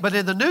 wait, but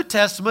in the New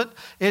Testament,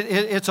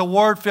 it's a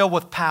word filled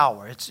with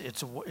power.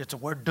 It's a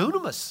word,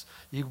 dunamis.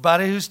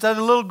 Anybody who's studied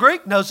a little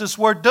Greek knows this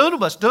word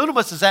dunamis.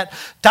 Dunamis is that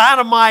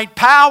dynamite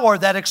power,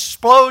 that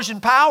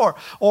explosion power,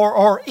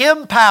 or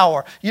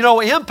empower. You know,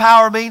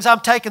 empower means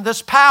I'm taking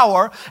this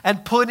power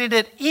and putting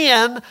it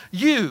in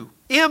you.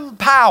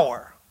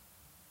 Empower.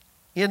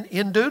 In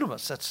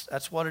dunamis,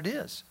 that's what it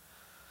is.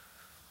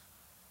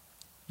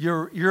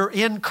 You're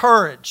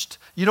encouraged.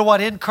 You know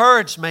what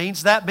encouraged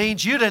means? That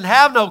means you didn't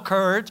have no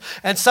courage,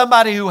 and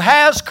somebody who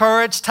has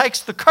courage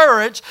takes the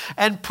courage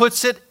and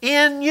puts it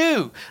in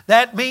you.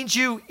 That means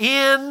you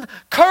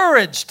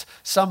encouraged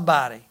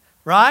somebody,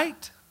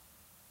 right?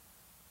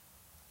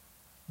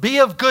 Be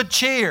of good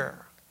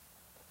cheer.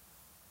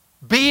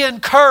 Be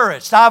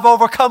encouraged. I've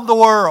overcome the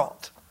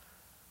world.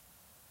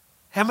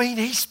 I mean,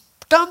 He's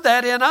done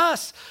that in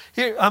us.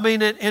 Here, I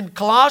mean, in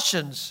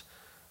Colossians,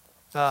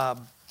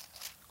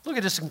 look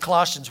at this in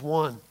Colossians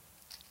 1.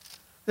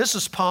 This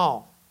is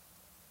Paul.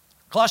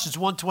 Colossians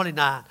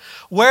 1:29.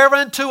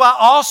 Whereunto I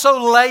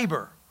also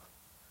labor,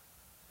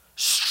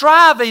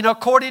 striving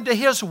according to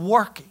His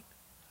working.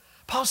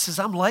 Paul says,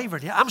 I'm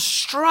laboring here. I'm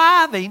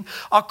striving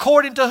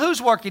according to who's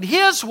working?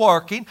 His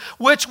working,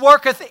 which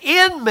worketh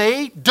in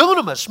me,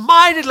 dunamis,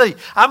 mightily.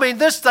 I mean,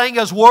 this thing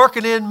is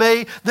working in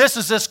me. This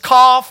is this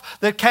cough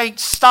that can't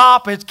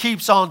stop. It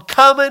keeps on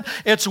coming.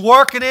 It's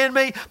working in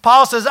me.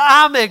 Paul says,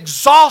 I'm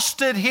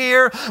exhausted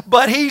here,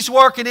 but He's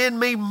working in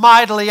me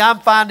mightily.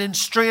 I'm finding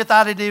strength.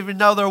 I didn't even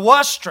know there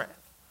was strength.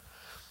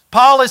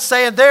 Paul is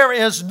saying, there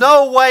is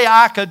no way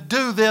I could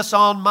do this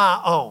on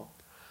my own.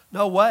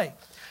 No way.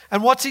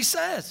 And what's he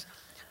says?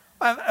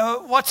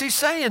 What's he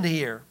saying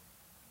here?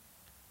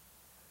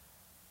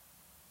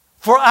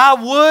 For I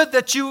would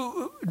that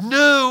you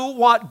knew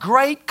what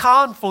great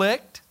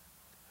conflict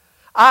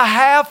I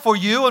have for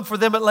you and for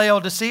them at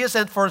Laodicea,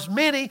 and for as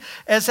many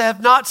as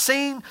have not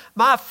seen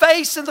my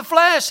face in the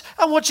flesh.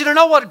 I want you to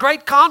know what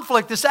great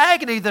conflict, this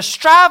agony, this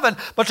striving,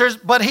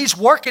 but He's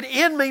working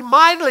in me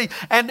mightily.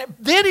 And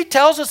then he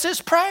tells us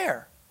this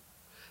prayer,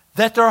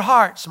 that their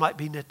hearts might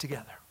be knit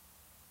together.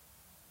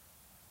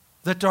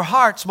 That their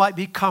hearts might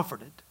be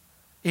comforted,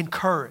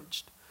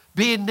 encouraged,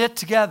 being knit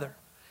together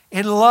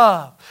in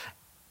love,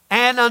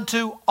 and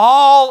unto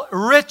all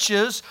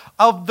riches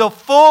of the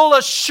full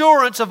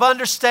assurance of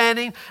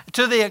understanding,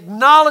 to the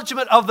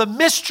acknowledgement of the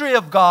mystery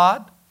of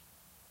God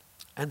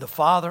and the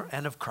Father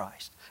and of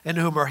Christ, in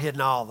whom are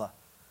hidden all the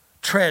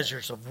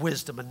treasures of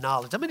wisdom and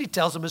knowledge. I mean, he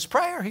tells them his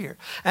prayer here.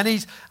 And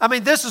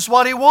this is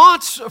what he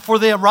wants for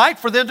them, right?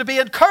 For them to be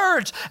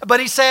encouraged.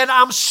 But he's saying,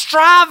 I'm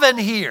striving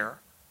here.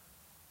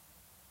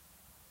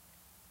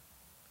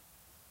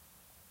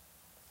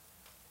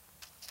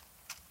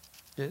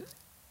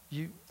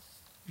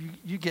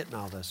 You getting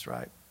all this,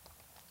 right?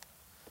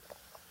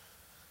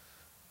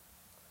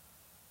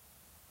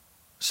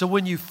 So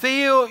when you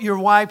feel you're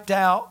wiped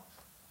out,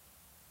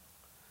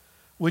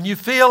 when you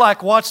feel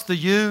like what's the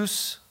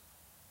use,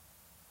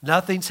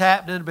 nothing's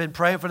happening, I've been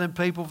praying for them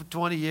people for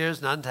 20 years,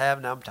 nothing's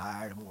happening, I'm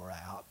tired, I'm wore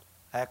out.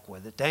 Heck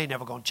with it. They ain't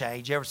never going to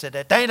change. You ever said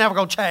that? They ain't never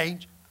going to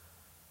change.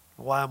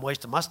 Why I'm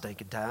wasting my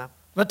stinking time?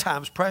 But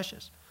time's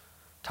precious.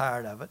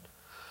 Tired of it.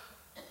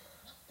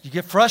 You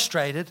get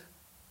frustrated,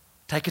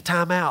 take a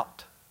time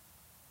out.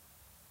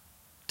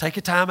 Take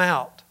a time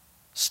out.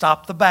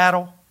 Stop the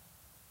battle.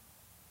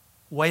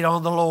 Wait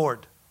on the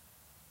Lord.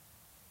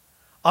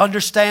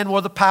 Understand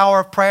where the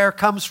power of prayer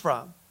comes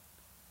from.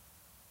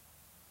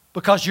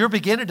 Because you're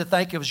beginning to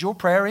think it was your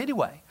prayer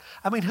anyway.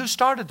 I mean, who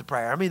started the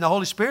prayer? I mean, the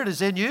Holy Spirit is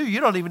in you.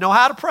 You don't even know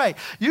how to pray.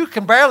 You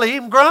can barely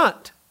even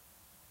grunt.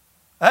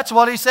 That's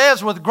what he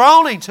says with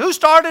groanings. Who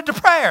started the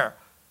prayer?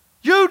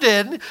 You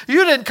didn't.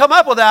 You didn't come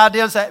up with the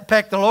idea and say,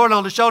 peck the Lord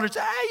on the shoulder and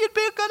say, hey, it'd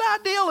be a good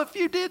idea if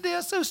you did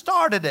this. Who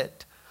started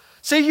it?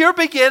 See, you're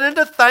beginning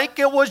to think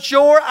it was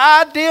your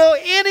idea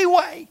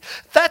anyway.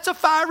 That's a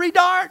fiery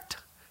dart.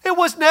 It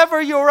was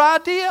never your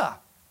idea.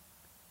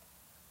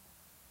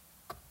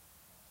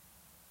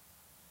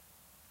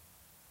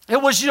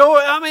 It was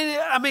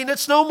I mean,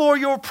 it's no more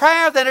your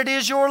prayer than it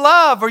is your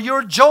love or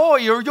your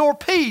joy or your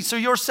peace or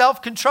your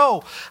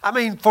self-control. I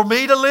mean, for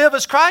me to live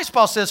as Christ,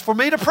 Paul says, for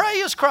me to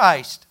pray as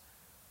Christ.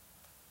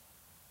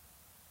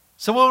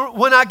 So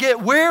when I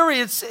get weary,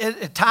 it's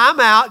time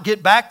out,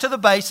 get back to the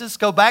basics,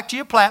 go back to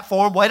your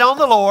platform, wait on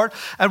the Lord,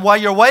 and while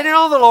you're waiting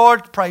on the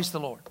Lord, praise the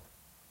Lord.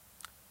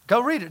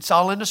 Go read it. It's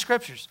all in the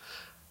Scriptures.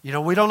 You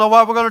know, we don't know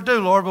what we're going to do,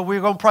 Lord, but we're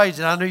going to praise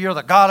you. I know you're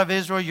the God of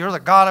Israel. You're the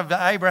God of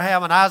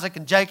Abraham and Isaac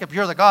and Jacob.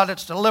 You're the God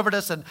that's delivered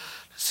us. And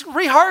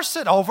rehearse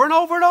it over and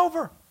over and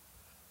over.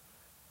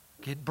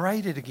 Get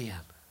braided again.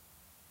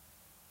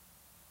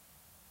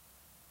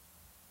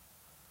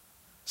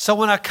 So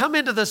when I come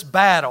into this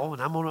battle,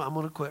 and I'm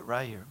going to quit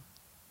right here.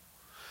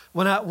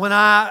 When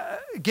I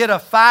get a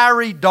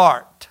fiery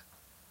dart,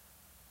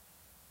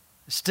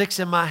 it sticks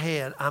in my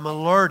head, I'm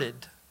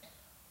alerted.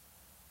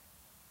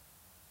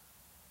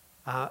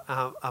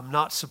 I'm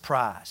not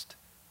surprised.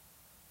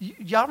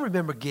 Y'all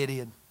remember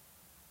Gideon?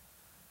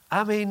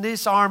 I mean,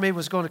 this army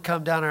was going to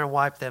come down there and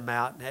wipe them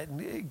out.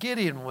 And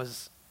Gideon he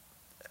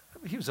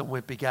was a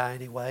wimpy guy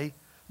anyway.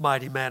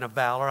 Mighty man of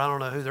valor. I don't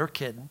know who they're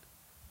kidding.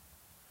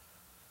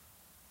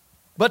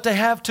 But they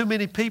have too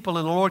many people,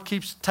 and the Lord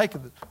keeps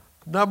taking the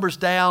numbers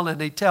down, and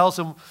he tells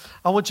them,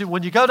 I want you,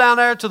 when you go down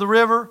there to the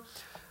river,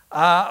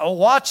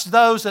 watch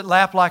those that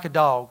lap like a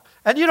dog.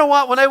 And you know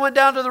what? When they went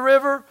down to the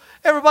river,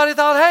 everybody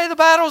thought, hey, the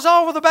battle's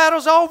over, the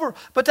battle's over.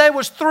 But there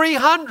was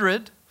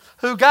 300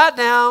 who got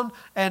down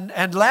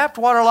and lapped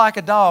water like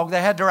a dog.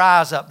 They had their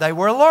eyes up. They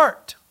were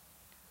alert.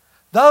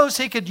 Those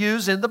he could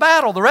use in the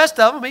battle. The rest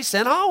of them he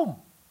sent home.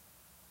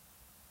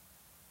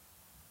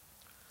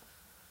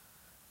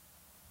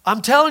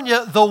 I'm telling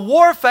you, the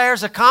warfare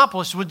is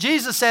accomplished. When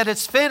Jesus said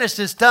it's finished,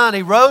 it's done,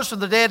 he rose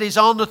from the dead, he's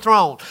on the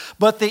throne.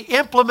 But the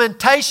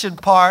implementation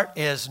part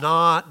is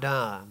not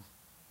done.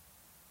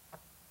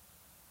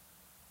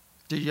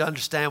 Do you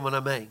understand what I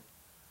mean?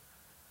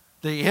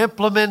 The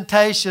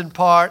implementation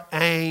part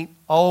ain't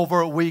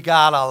over. We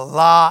got a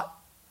lot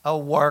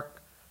of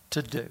work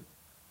to do.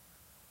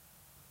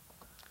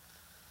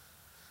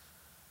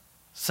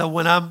 So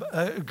when I'm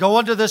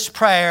going to this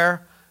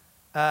prayer,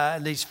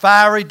 and these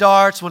fiery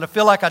darts, when I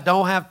feel like I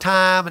don't have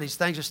time and these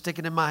things are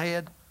sticking in my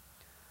head,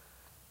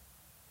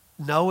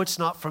 no, it's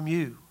not from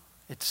you.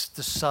 It's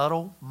the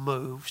subtle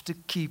moves to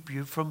keep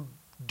you from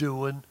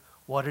doing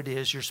what it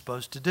is you're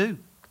supposed to do.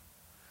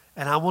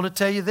 And I want to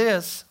tell you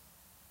this.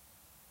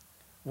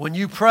 When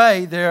you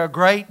pray, there are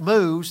great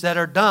moves that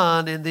are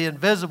done in the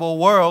invisible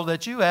world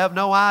that you have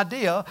no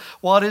idea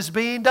what is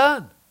being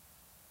done.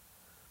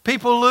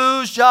 People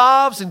lose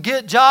jobs and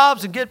get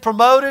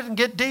promoted and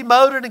get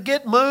demoted and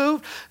get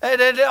moved. And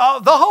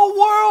the whole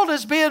world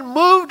is being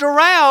moved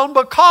around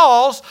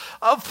because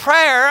of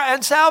prayer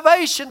and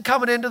salvation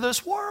coming into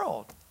this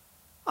world.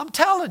 I'm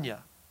telling you.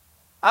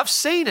 I've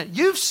seen it.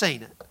 You've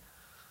seen it.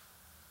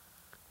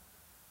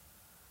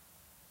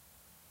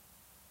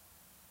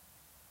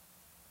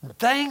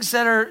 Things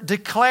that are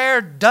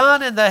declared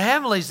done in the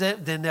heavenlies,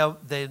 then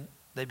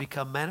they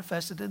become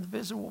manifested in the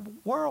visible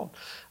world.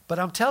 But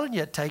I'm telling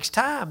you, it takes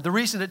time. The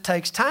reason it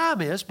takes time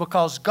is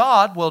because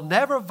God will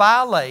never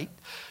violate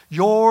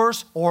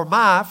yours or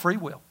my free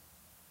will.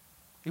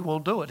 He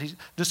won't do it.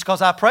 Just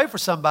because I pray for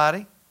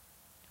somebody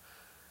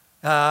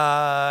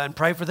and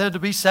pray for them to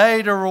be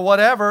saved or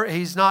whatever,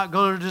 he's not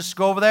going to just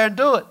go over there and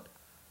do it.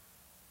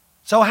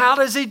 So how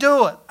does he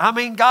do it? I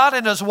mean, God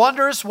in his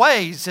wondrous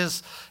ways,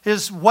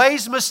 his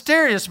ways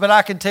mysterious, but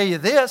I can tell you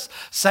this,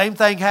 same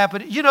thing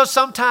happened. You know,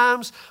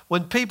 sometimes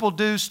when people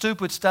do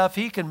stupid stuff,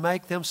 he can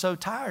make them so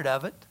tired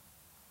of it.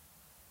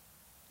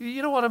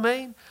 You know what I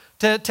mean?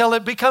 Till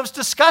it becomes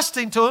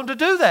disgusting to them to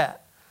do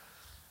that.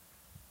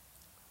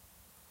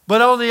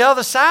 But on the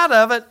other side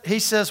of it, he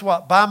says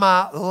what? By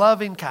my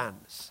loving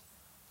kindness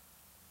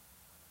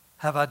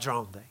have I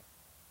drawn thee.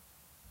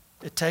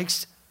 It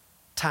takes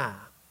time.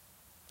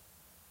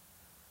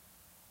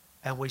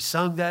 And we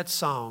sung that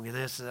song, and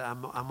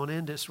I'm going to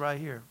end this right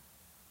here.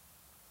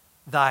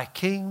 Thy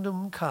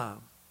kingdom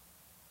come,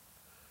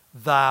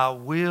 thy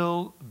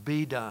will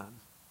be done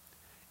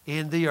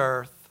in the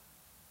earth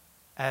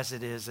as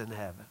it is in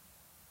heaven.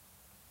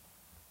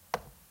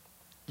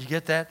 You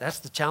get that? That's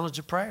the challenge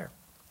of prayer.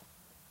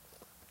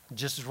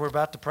 Just as we're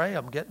about to pray,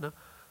 I'm getting a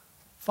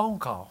phone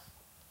call.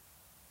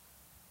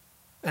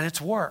 And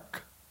it's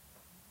work.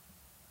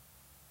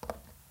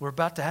 We're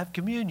about to have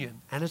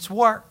communion, and it's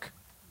work.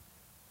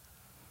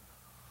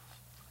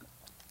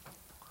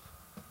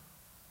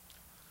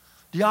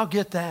 Do y'all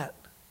get that?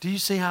 Do you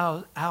see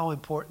how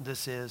important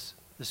this is,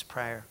 this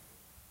prayer?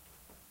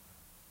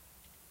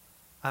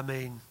 I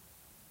mean,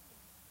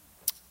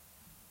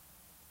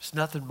 it's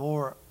nothing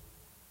more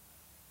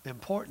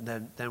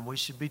important than we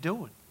should be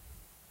doing.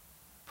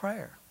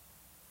 Prayer.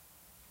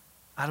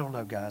 I don't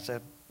know, guys.